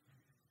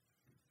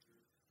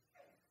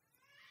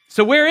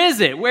 So where is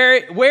it?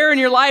 Where in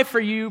your life are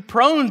you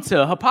prone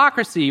to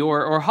hypocrisy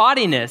or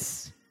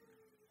haughtiness?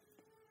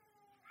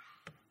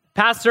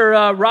 Pastor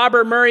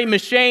Robert Murray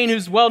M'Cheyne,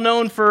 who's well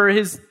known for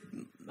his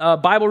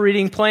Bible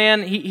reading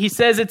plan, he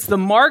says it's the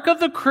mark of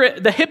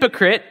the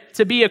hypocrite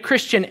to be a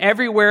Christian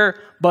everywhere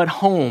but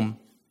home.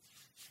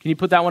 Can you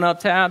put that one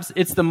up, Tabs?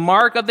 It's the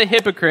mark of the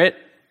hypocrite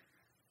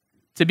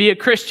to be a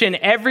Christian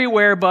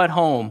everywhere but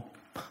home.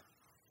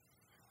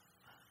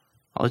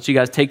 I'll let you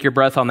guys take your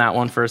breath on that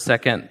one for a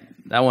second.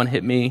 That one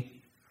hit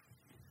me.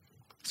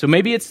 So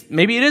maybe it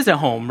is at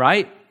home,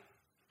 right?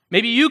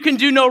 Maybe you can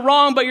do no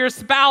wrong, but your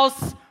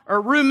spouse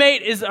or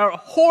roommate is a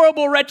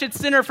horrible, wretched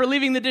sinner for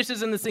leaving the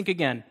dishes in the sink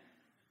again.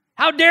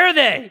 How dare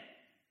they?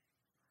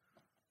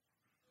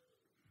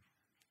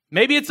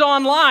 Maybe it's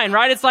online,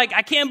 right? It's like,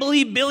 I can't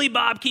believe Billy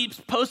Bob keeps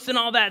posting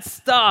all that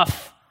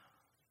stuff.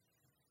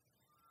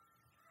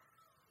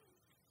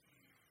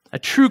 A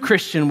true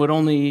Christian would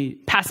only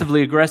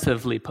passively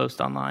aggressively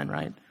post online,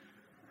 right?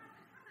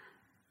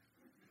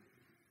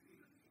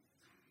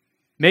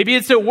 Maybe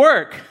it's at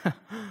work,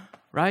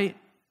 right?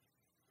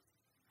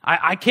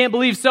 I can't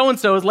believe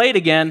so-and-so is late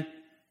again.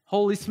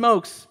 Holy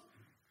smokes.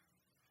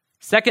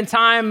 Second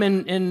time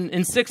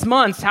in 6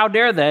 months, how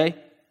dare they?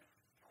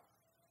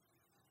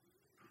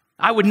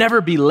 I would never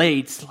be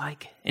late.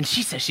 And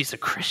she says she's a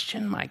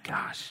Christian. My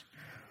gosh.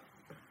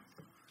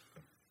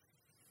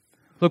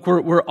 Look,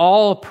 we're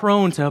all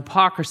prone to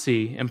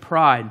hypocrisy and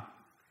pride.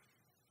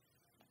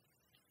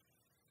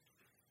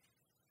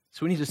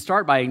 So we need to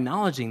start by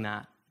acknowledging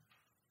that.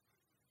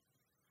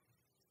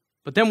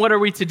 But then what are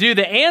we to do?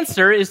 The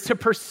answer is to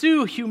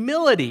pursue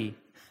humility.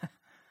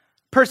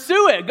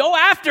 Pursue it. Go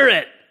after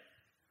it.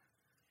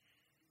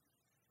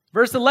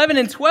 Verse 11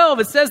 and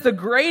 12, it says, the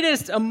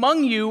greatest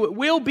among you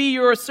will be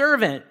your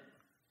servant.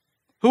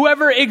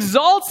 Whoever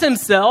exalts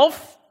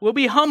himself will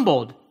be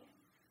humbled,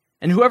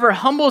 and whoever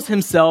humbles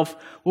himself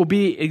will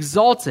be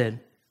exalted.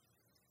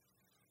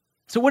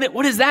 So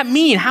what does that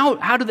mean?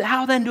 How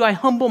then do I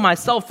humble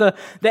myself? The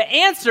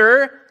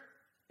answer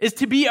is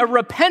to be a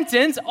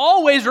repentant,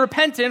 always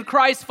repentant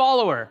Christ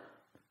follower.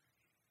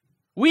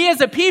 We as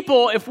a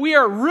people, if we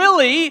are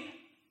really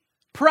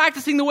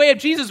practicing the way of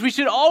Jesus, we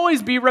should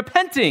always be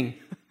repenting.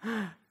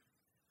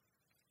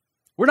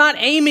 We're not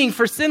aiming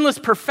for sinless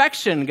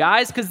perfection,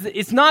 guys, because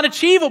it's not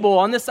achievable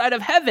on this side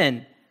of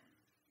heaven.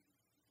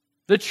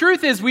 The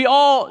truth is we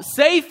all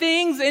say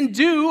things and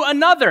do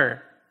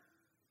another.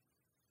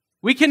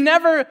 We can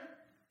never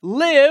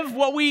live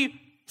what we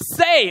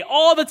say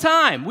all the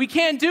time. We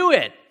can't do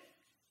it.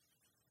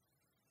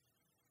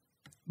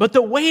 But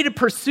the way to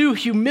pursue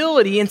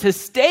humility and to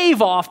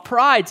stave off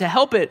pride, to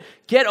help it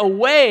get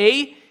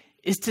away,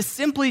 is to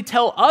simply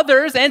tell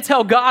others and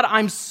tell God,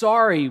 I'm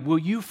sorry. Will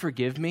you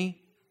forgive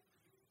me?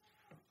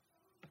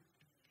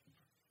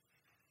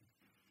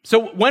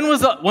 So when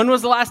was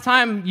the last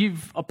time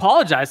you've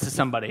apologized to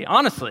somebody?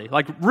 Honestly,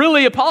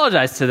 really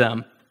apologized to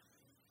them.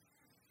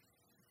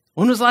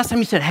 When was the last time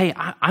you said, "Hey,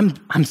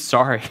 I'm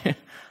sorry.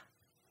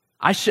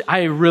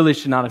 I really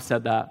should not have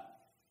said that."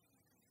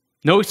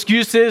 No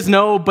excuses,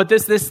 no, but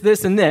this,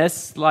 and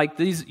this.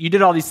 You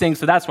did all these things,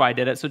 so that's why I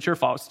did it, so it's your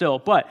fault still.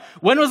 But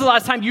when was the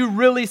last time you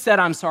really said,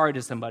 I'm sorry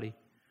to somebody?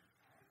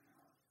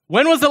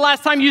 When was the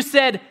last time you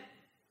said,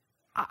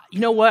 you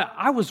know what,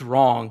 I was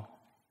wrong.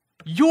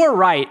 You're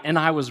right, and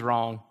I was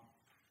wrong.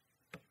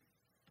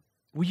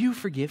 Will you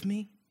forgive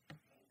me?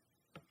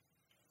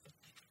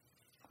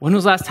 When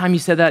was the last time you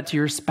said that to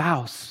your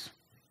spouse,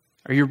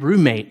 or your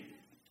roommate,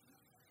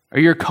 or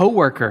your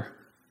coworker?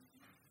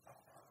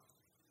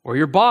 Or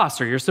your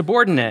boss, or your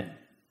subordinate?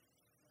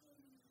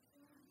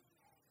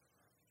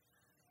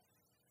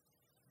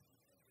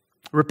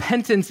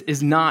 Repentance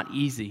is not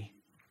easy.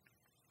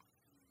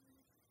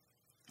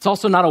 It's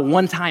also not a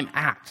one-time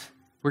act.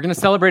 We're going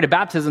to celebrate a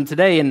baptism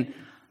today, and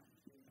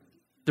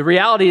the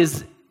reality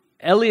is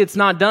Elliot's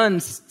not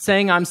done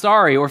saying, I'm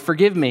sorry, or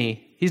forgive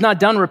me. He's not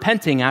done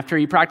repenting after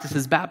he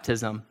practices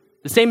baptism.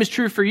 The same is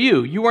true for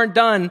you. You weren't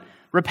done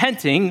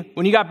repenting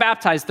when you got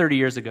baptized 30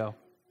 years ago.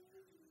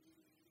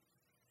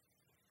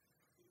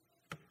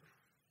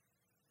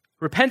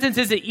 Repentance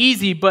isn't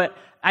easy, but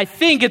I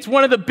think it's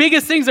one of the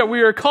biggest things that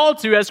we are called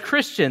to as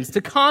Christians,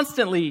 to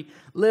constantly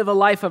live a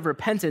life of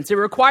repentance. It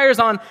requires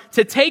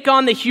to take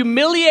on the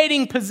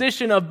humiliating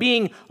position of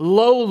being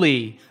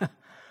lowly,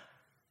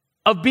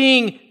 of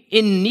being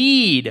in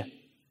need.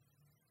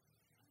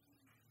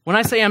 When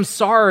I say I'm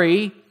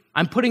sorry,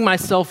 I'm putting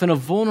myself in a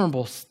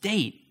vulnerable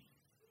state.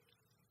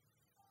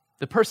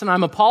 The person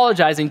I'm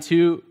apologizing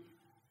to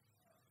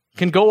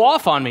can go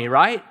off on me,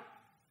 right?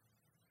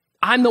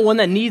 I'm the one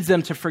that needs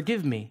them to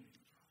forgive me.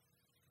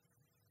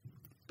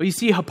 But you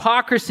see,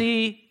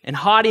 hypocrisy and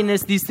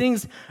haughtiness, these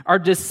things are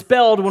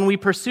dispelled when we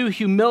pursue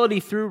humility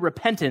through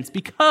repentance,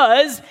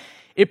 because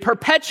it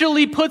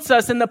perpetually puts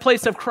us in the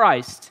place of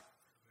Christ.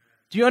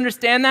 Do you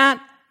understand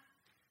that?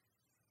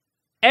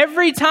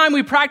 Every time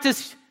we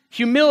practice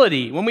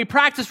humility, when we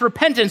practice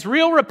repentance,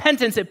 real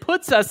repentance, it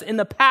puts us in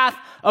the path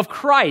of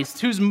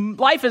Christ, whose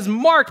life is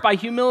marked by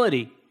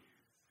humility.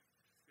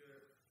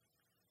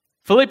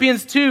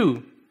 Philippians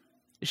 2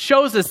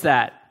 shows us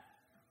that.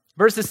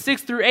 Verses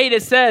 6 through 8,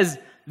 it says,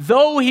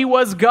 though he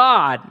was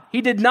God, he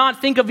did not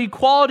think of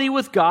equality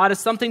with God as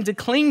something to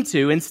cling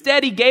to.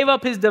 Instead, he gave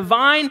up his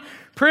divine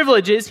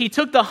privileges. He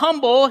took the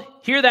humble,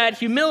 hear that,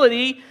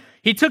 humility.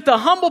 He took the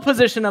humble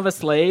position of a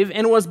slave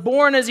and was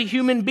born as a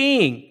human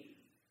being.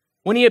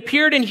 When he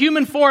appeared in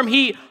human form,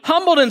 he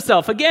humbled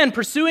himself, again,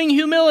 pursuing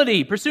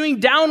humility, pursuing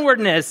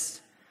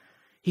downwardness.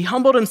 He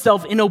humbled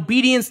himself in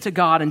obedience to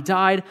God and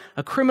died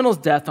a criminal's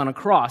death on a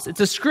cross. It's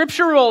a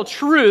scriptural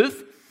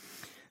truth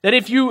that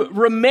if you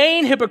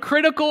remain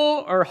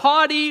hypocritical or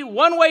haughty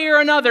one way or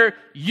another,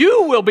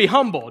 you will be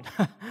humbled.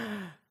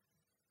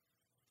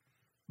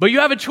 But you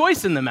have a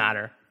choice in the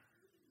matter.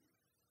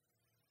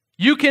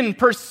 You can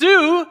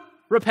pursue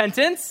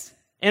repentance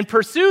and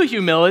pursue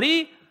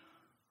humility,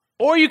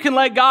 or you can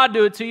let God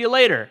do it to you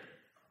later.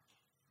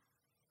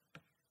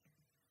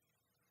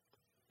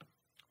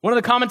 One of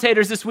the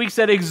commentators this week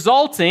said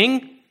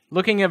exalting,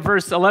 looking at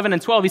verse 11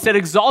 and 12, he said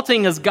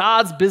exalting is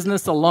God's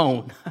business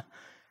alone.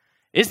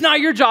 It's not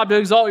your job to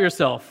exalt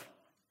yourself.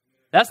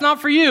 That's not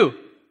for you.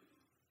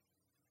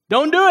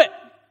 Don't do it.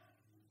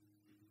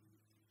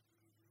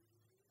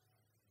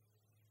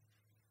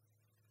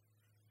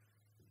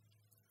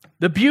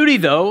 The beauty,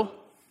 though,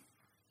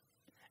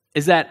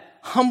 is that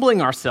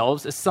humbling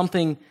ourselves is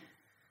something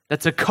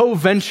that's a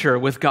co-venture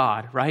with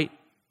God, right?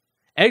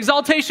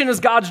 Exaltation is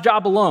God's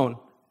job alone.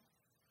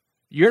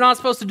 You're not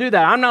supposed to do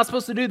that. I'm not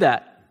supposed to do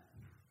that.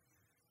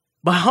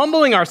 But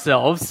humbling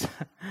ourselves,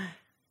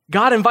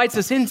 God invites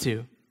us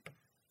into.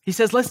 He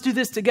says, let's do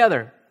this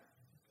together.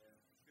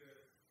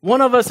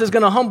 One of us is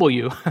going to humble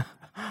you.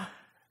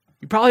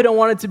 You probably don't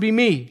want it to be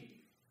me.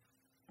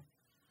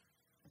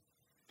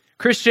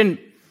 Christian,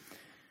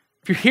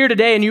 if you're here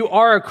today and you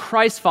are a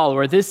Christ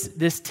follower,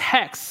 this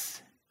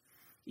text,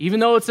 even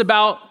though it's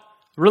about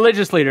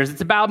religious leaders,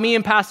 it's about me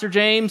and Pastor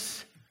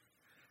James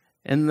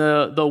and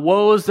the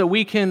woes that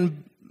we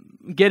can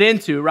get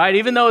into, right?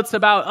 Even though it's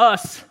about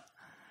us,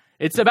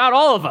 it's about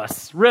all of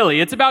us,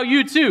 really. It's about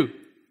you too,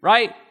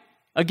 right?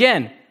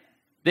 Again,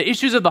 the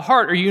issues of the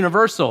heart are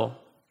universal.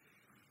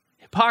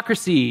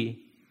 Hypocrisy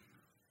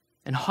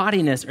and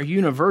haughtiness are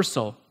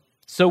universal.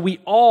 So we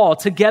all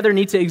together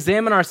need to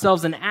examine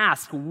ourselves and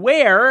ask,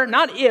 where,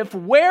 not if,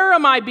 where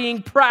am I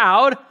being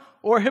proud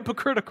or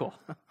hypocritical?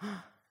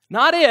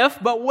 Not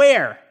if, but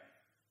where?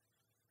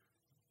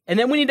 And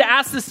then we need to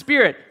ask the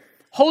Spirit,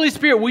 Holy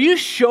Spirit, will you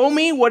show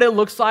me what it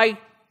looks like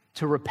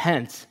to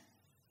repent?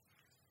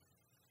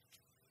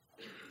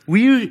 Will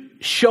you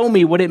show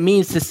me what it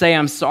means to say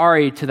I'm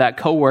sorry to that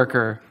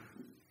coworker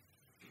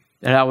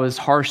that I was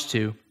harsh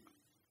to?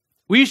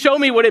 Will you show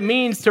me what it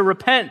means to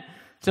repent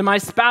to my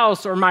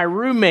spouse or my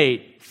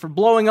roommate for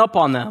blowing up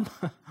on them?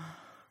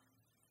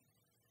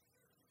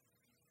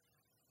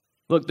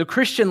 Look, the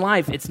Christian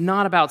life, it's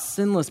not about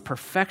sinless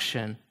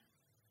perfection,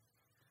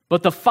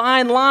 but the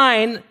fine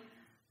line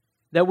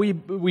that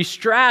we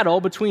straddle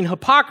between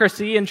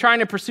hypocrisy and trying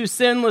to pursue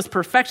sinless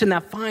perfection,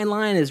 that fine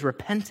line is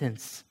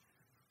repentance.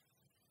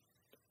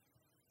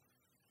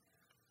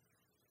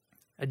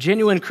 A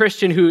genuine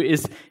Christian who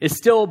is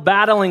still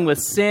battling with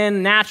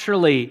sin,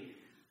 naturally,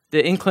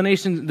 the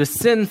inclination, the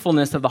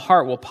sinfulness of the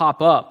heart will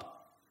pop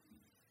up.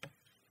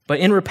 But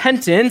in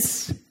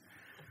repentance,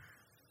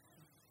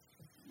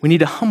 we need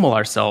to humble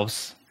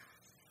ourselves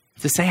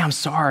to say, I'm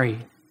sorry.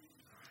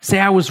 Say,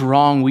 I was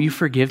wrong. Will you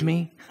forgive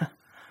me?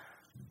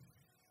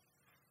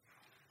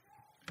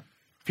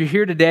 If you're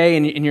here today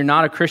and you're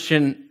not a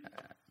Christian,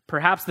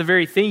 perhaps the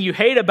very thing you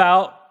hate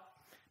about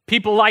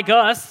people like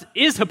us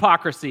is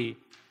hypocrisy.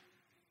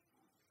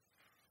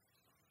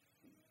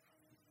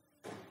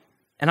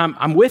 And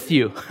I'm with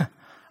you.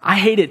 I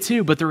hate it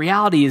too, but the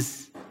reality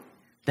is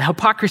the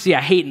hypocrisy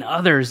I hate in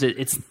others,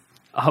 it's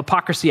a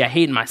hypocrisy I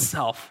hate in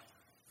myself.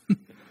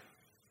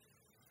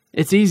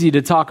 It's easy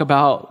to talk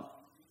about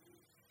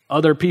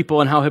other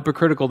people and how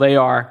hypocritical they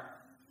are.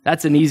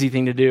 That's an easy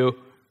thing to do.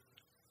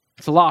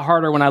 It's a lot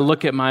harder when I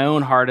look at my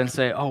own heart and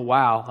say, oh,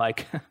 wow,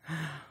 like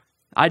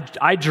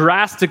I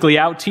drastically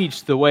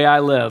out-teach the way I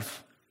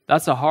live.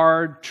 That's a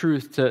hard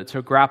truth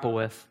to grapple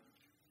with.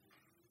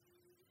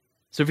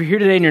 So if you're here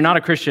today and you're not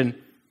a Christian,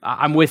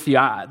 I'm with you.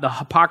 The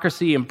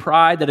hypocrisy and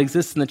pride that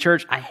exists in the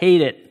church, I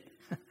hate it.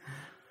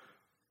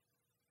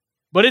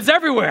 But it's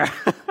everywhere.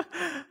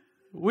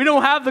 We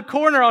don't have the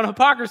corner on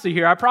hypocrisy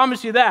here. I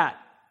promise you that.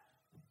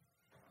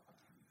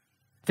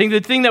 I think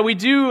the thing that we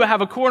do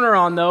have a corner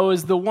on, though,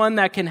 is the one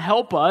that can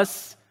help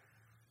us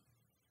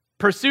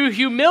pursue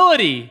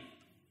humility.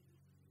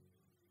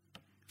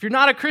 If you're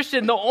not a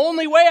Christian, the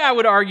only way I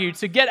would argue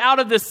to get out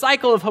of this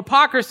cycle of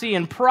hypocrisy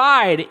and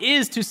pride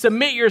is to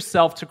submit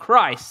yourself to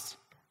Christ.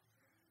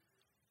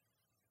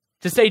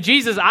 To say,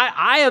 Jesus,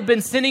 I have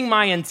been sinning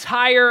my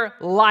entire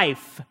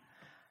life.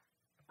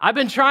 I've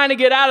been trying to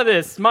get out of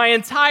this my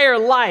entire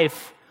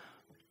life,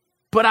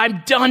 but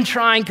I'm done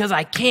trying because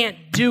I can't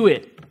do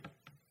it.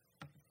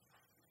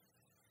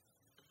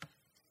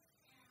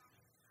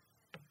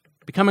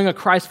 Becoming a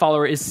Christ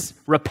follower is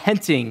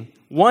repenting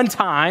one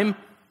time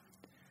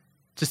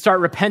to start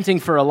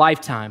repenting for a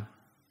lifetime.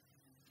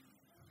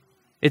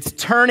 It's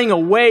turning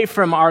away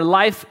from our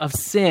life of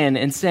sin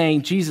and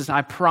saying, Jesus,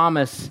 I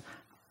promise,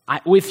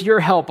 with your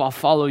help, I'll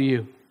follow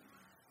you.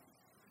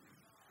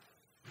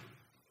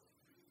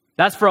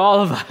 That's for all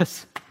of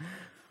us.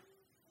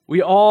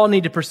 We all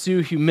need to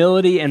pursue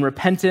humility and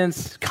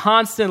repentance,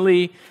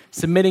 constantly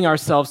submitting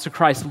ourselves to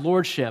Christ's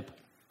lordship,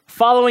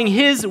 following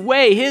his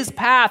way, his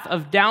path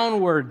of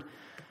downward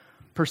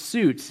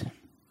pursuit.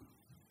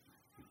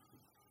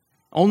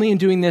 Only in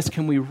doing this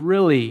can we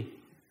really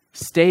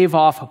stave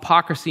off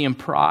hypocrisy and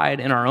pride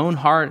in our own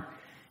heart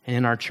and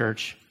in our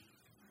church.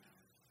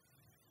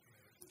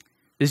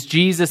 This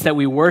Jesus that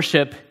we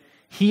worship,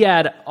 he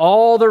had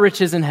all the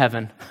riches in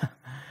heaven.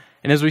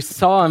 And as we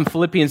saw in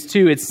Philippians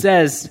 2, it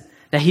says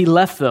that he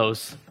left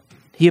those.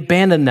 He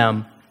abandoned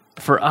them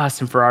for us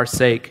and for our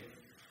sake.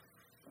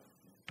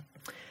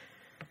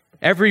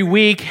 Every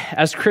week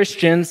as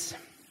Christians,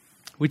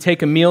 we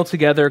take a meal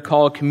together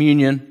called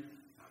communion.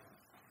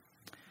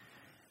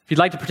 If you'd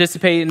like to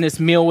participate in this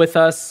meal with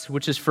us,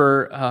 which is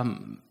for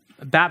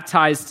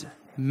baptized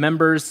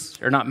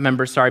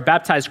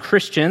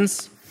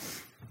Christians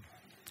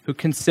who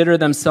consider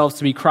themselves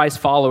to be Christ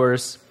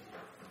followers.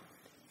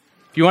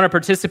 If you want to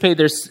participate,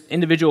 there's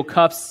individual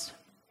cups.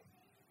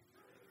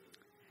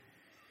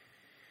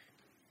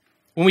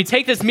 When we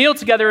take this meal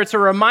together, it's a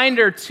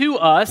reminder to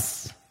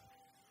us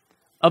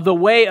of the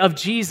way of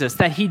Jesus,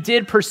 that he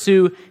did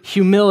pursue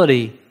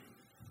humility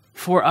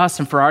for us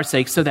and for our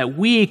sake, so that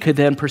we could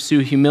then pursue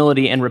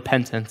humility and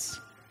repentance.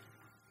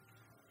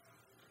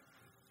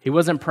 He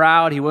wasn't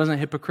proud. He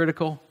wasn't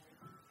hypocritical.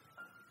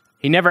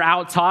 He never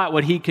out-taught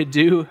what he could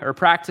do or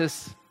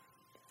practice.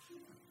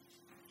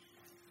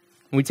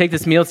 When we take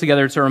this meal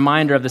together, it's a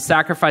reminder of the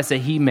sacrifice that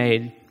he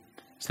made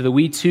so that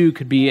we too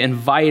could be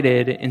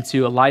invited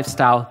into a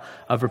lifestyle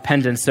of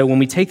repentance. So when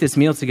we take this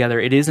meal together,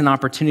 it is an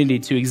opportunity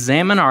to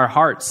examine our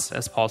hearts,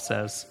 as Paul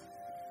says,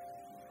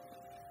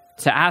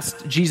 to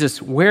ask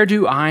Jesus, where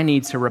do I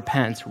need to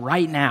repent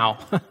right now?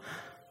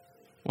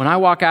 When I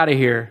walk out of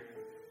here,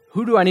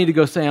 who do I need to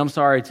go say I'm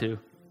sorry to?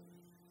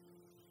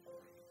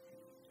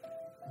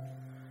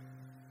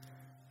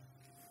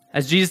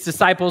 As Jesus'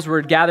 disciples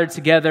were gathered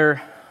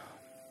together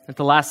at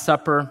the Last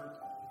Supper,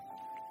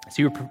 as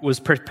he was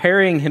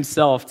preparing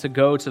himself to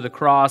go to the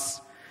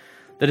cross,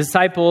 the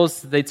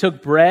disciples,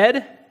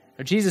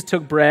 Jesus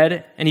took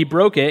bread and he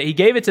broke it. He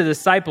gave it to the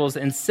disciples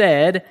and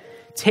said,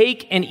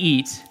 "Take and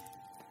eat.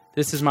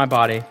 This is my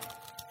body.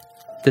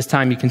 This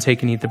time you can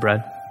take and eat the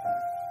bread."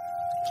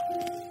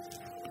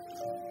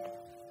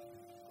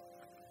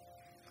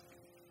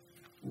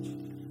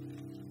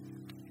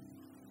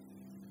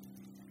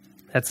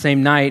 That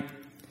same night,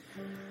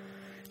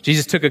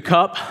 Jesus took a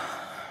cup,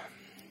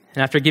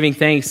 and after giving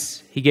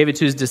thanks, he gave it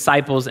to his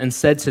disciples and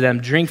said to them,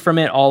 "Drink from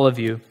it, all of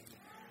you,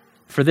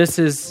 for this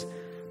is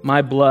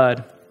my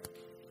blood,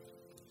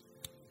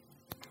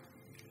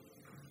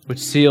 which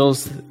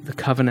seals the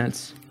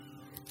covenant.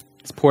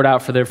 It's poured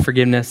out for the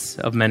forgiveness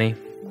of many.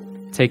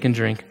 Take and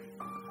drink."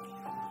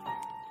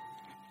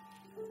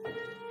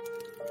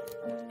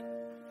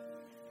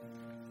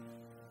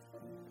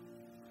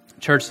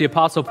 Church, the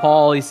Apostle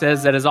Paul, he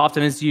says that as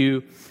often as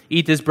you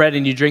eat this bread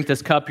and you drink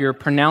this cup, you're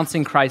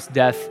pronouncing Christ's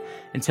death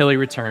until he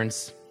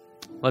returns.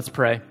 Let's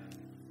pray.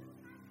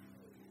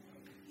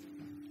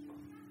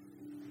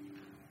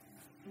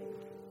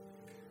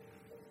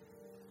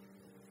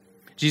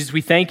 Jesus,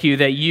 we thank you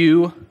that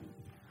you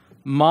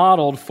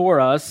modeled for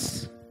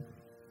us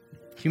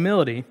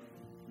humility.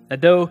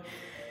 That though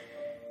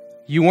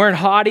you weren't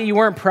haughty, you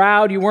weren't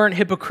proud, you weren't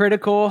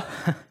hypocritical,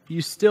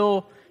 you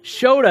still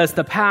showed us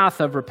the path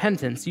of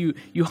repentance. You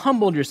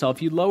humbled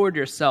yourself, you lowered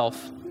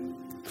yourself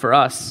for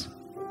us.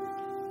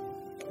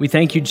 We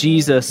thank you,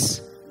 Jesus,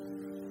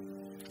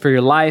 for your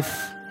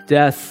life,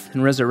 death,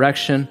 and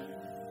resurrection.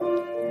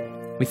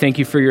 We thank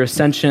you for your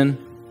ascension,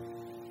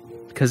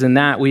 because in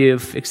that we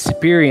have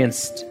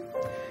experienced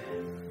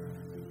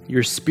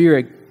your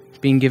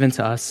Spirit being given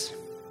to us.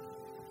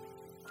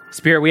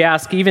 Spirit, we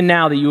ask even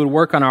now that you would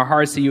work on our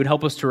hearts, that you would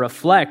help us to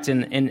reflect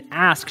and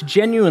ask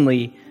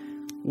genuinely,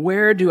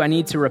 where do I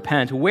need to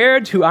repent? Where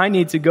do I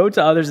need to go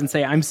to others and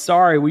say, I'm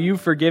sorry, will you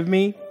forgive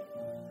me?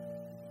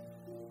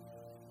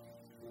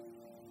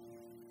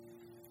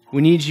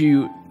 We need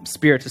you,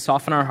 Spirit, to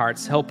soften our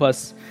hearts. Help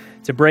us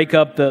to break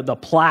up the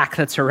plaque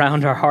that's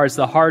around our hearts,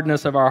 the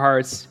hardness of our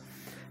hearts,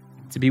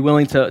 to be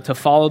willing to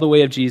follow the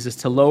way of Jesus,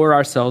 to lower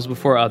ourselves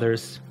before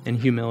others in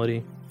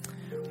humility.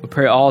 We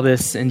pray all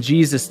this in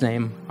Jesus'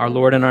 name, our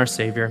Lord and our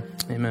Savior.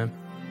 Amen.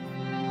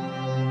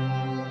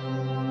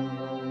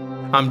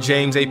 I'm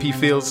James A.P.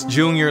 Fields,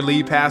 Junior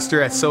Lead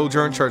Pastor at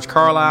Sojourn Church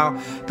Carlisle.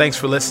 Thanks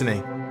for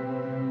listening.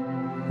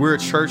 We're a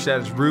church that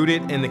is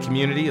rooted in the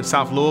community of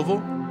South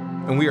Louisville,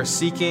 and we are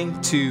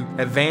seeking to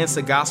advance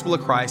the gospel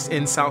of Christ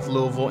in South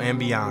Louisville and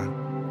beyond.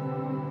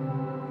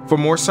 For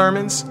more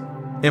sermons,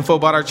 info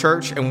about our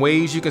church, and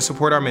ways you can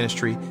support our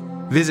ministry,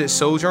 visit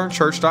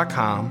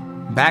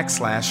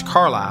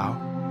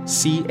sojournchurch.com/Carlisle,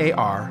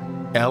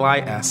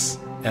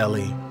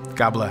 CARLISLE.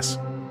 God bless.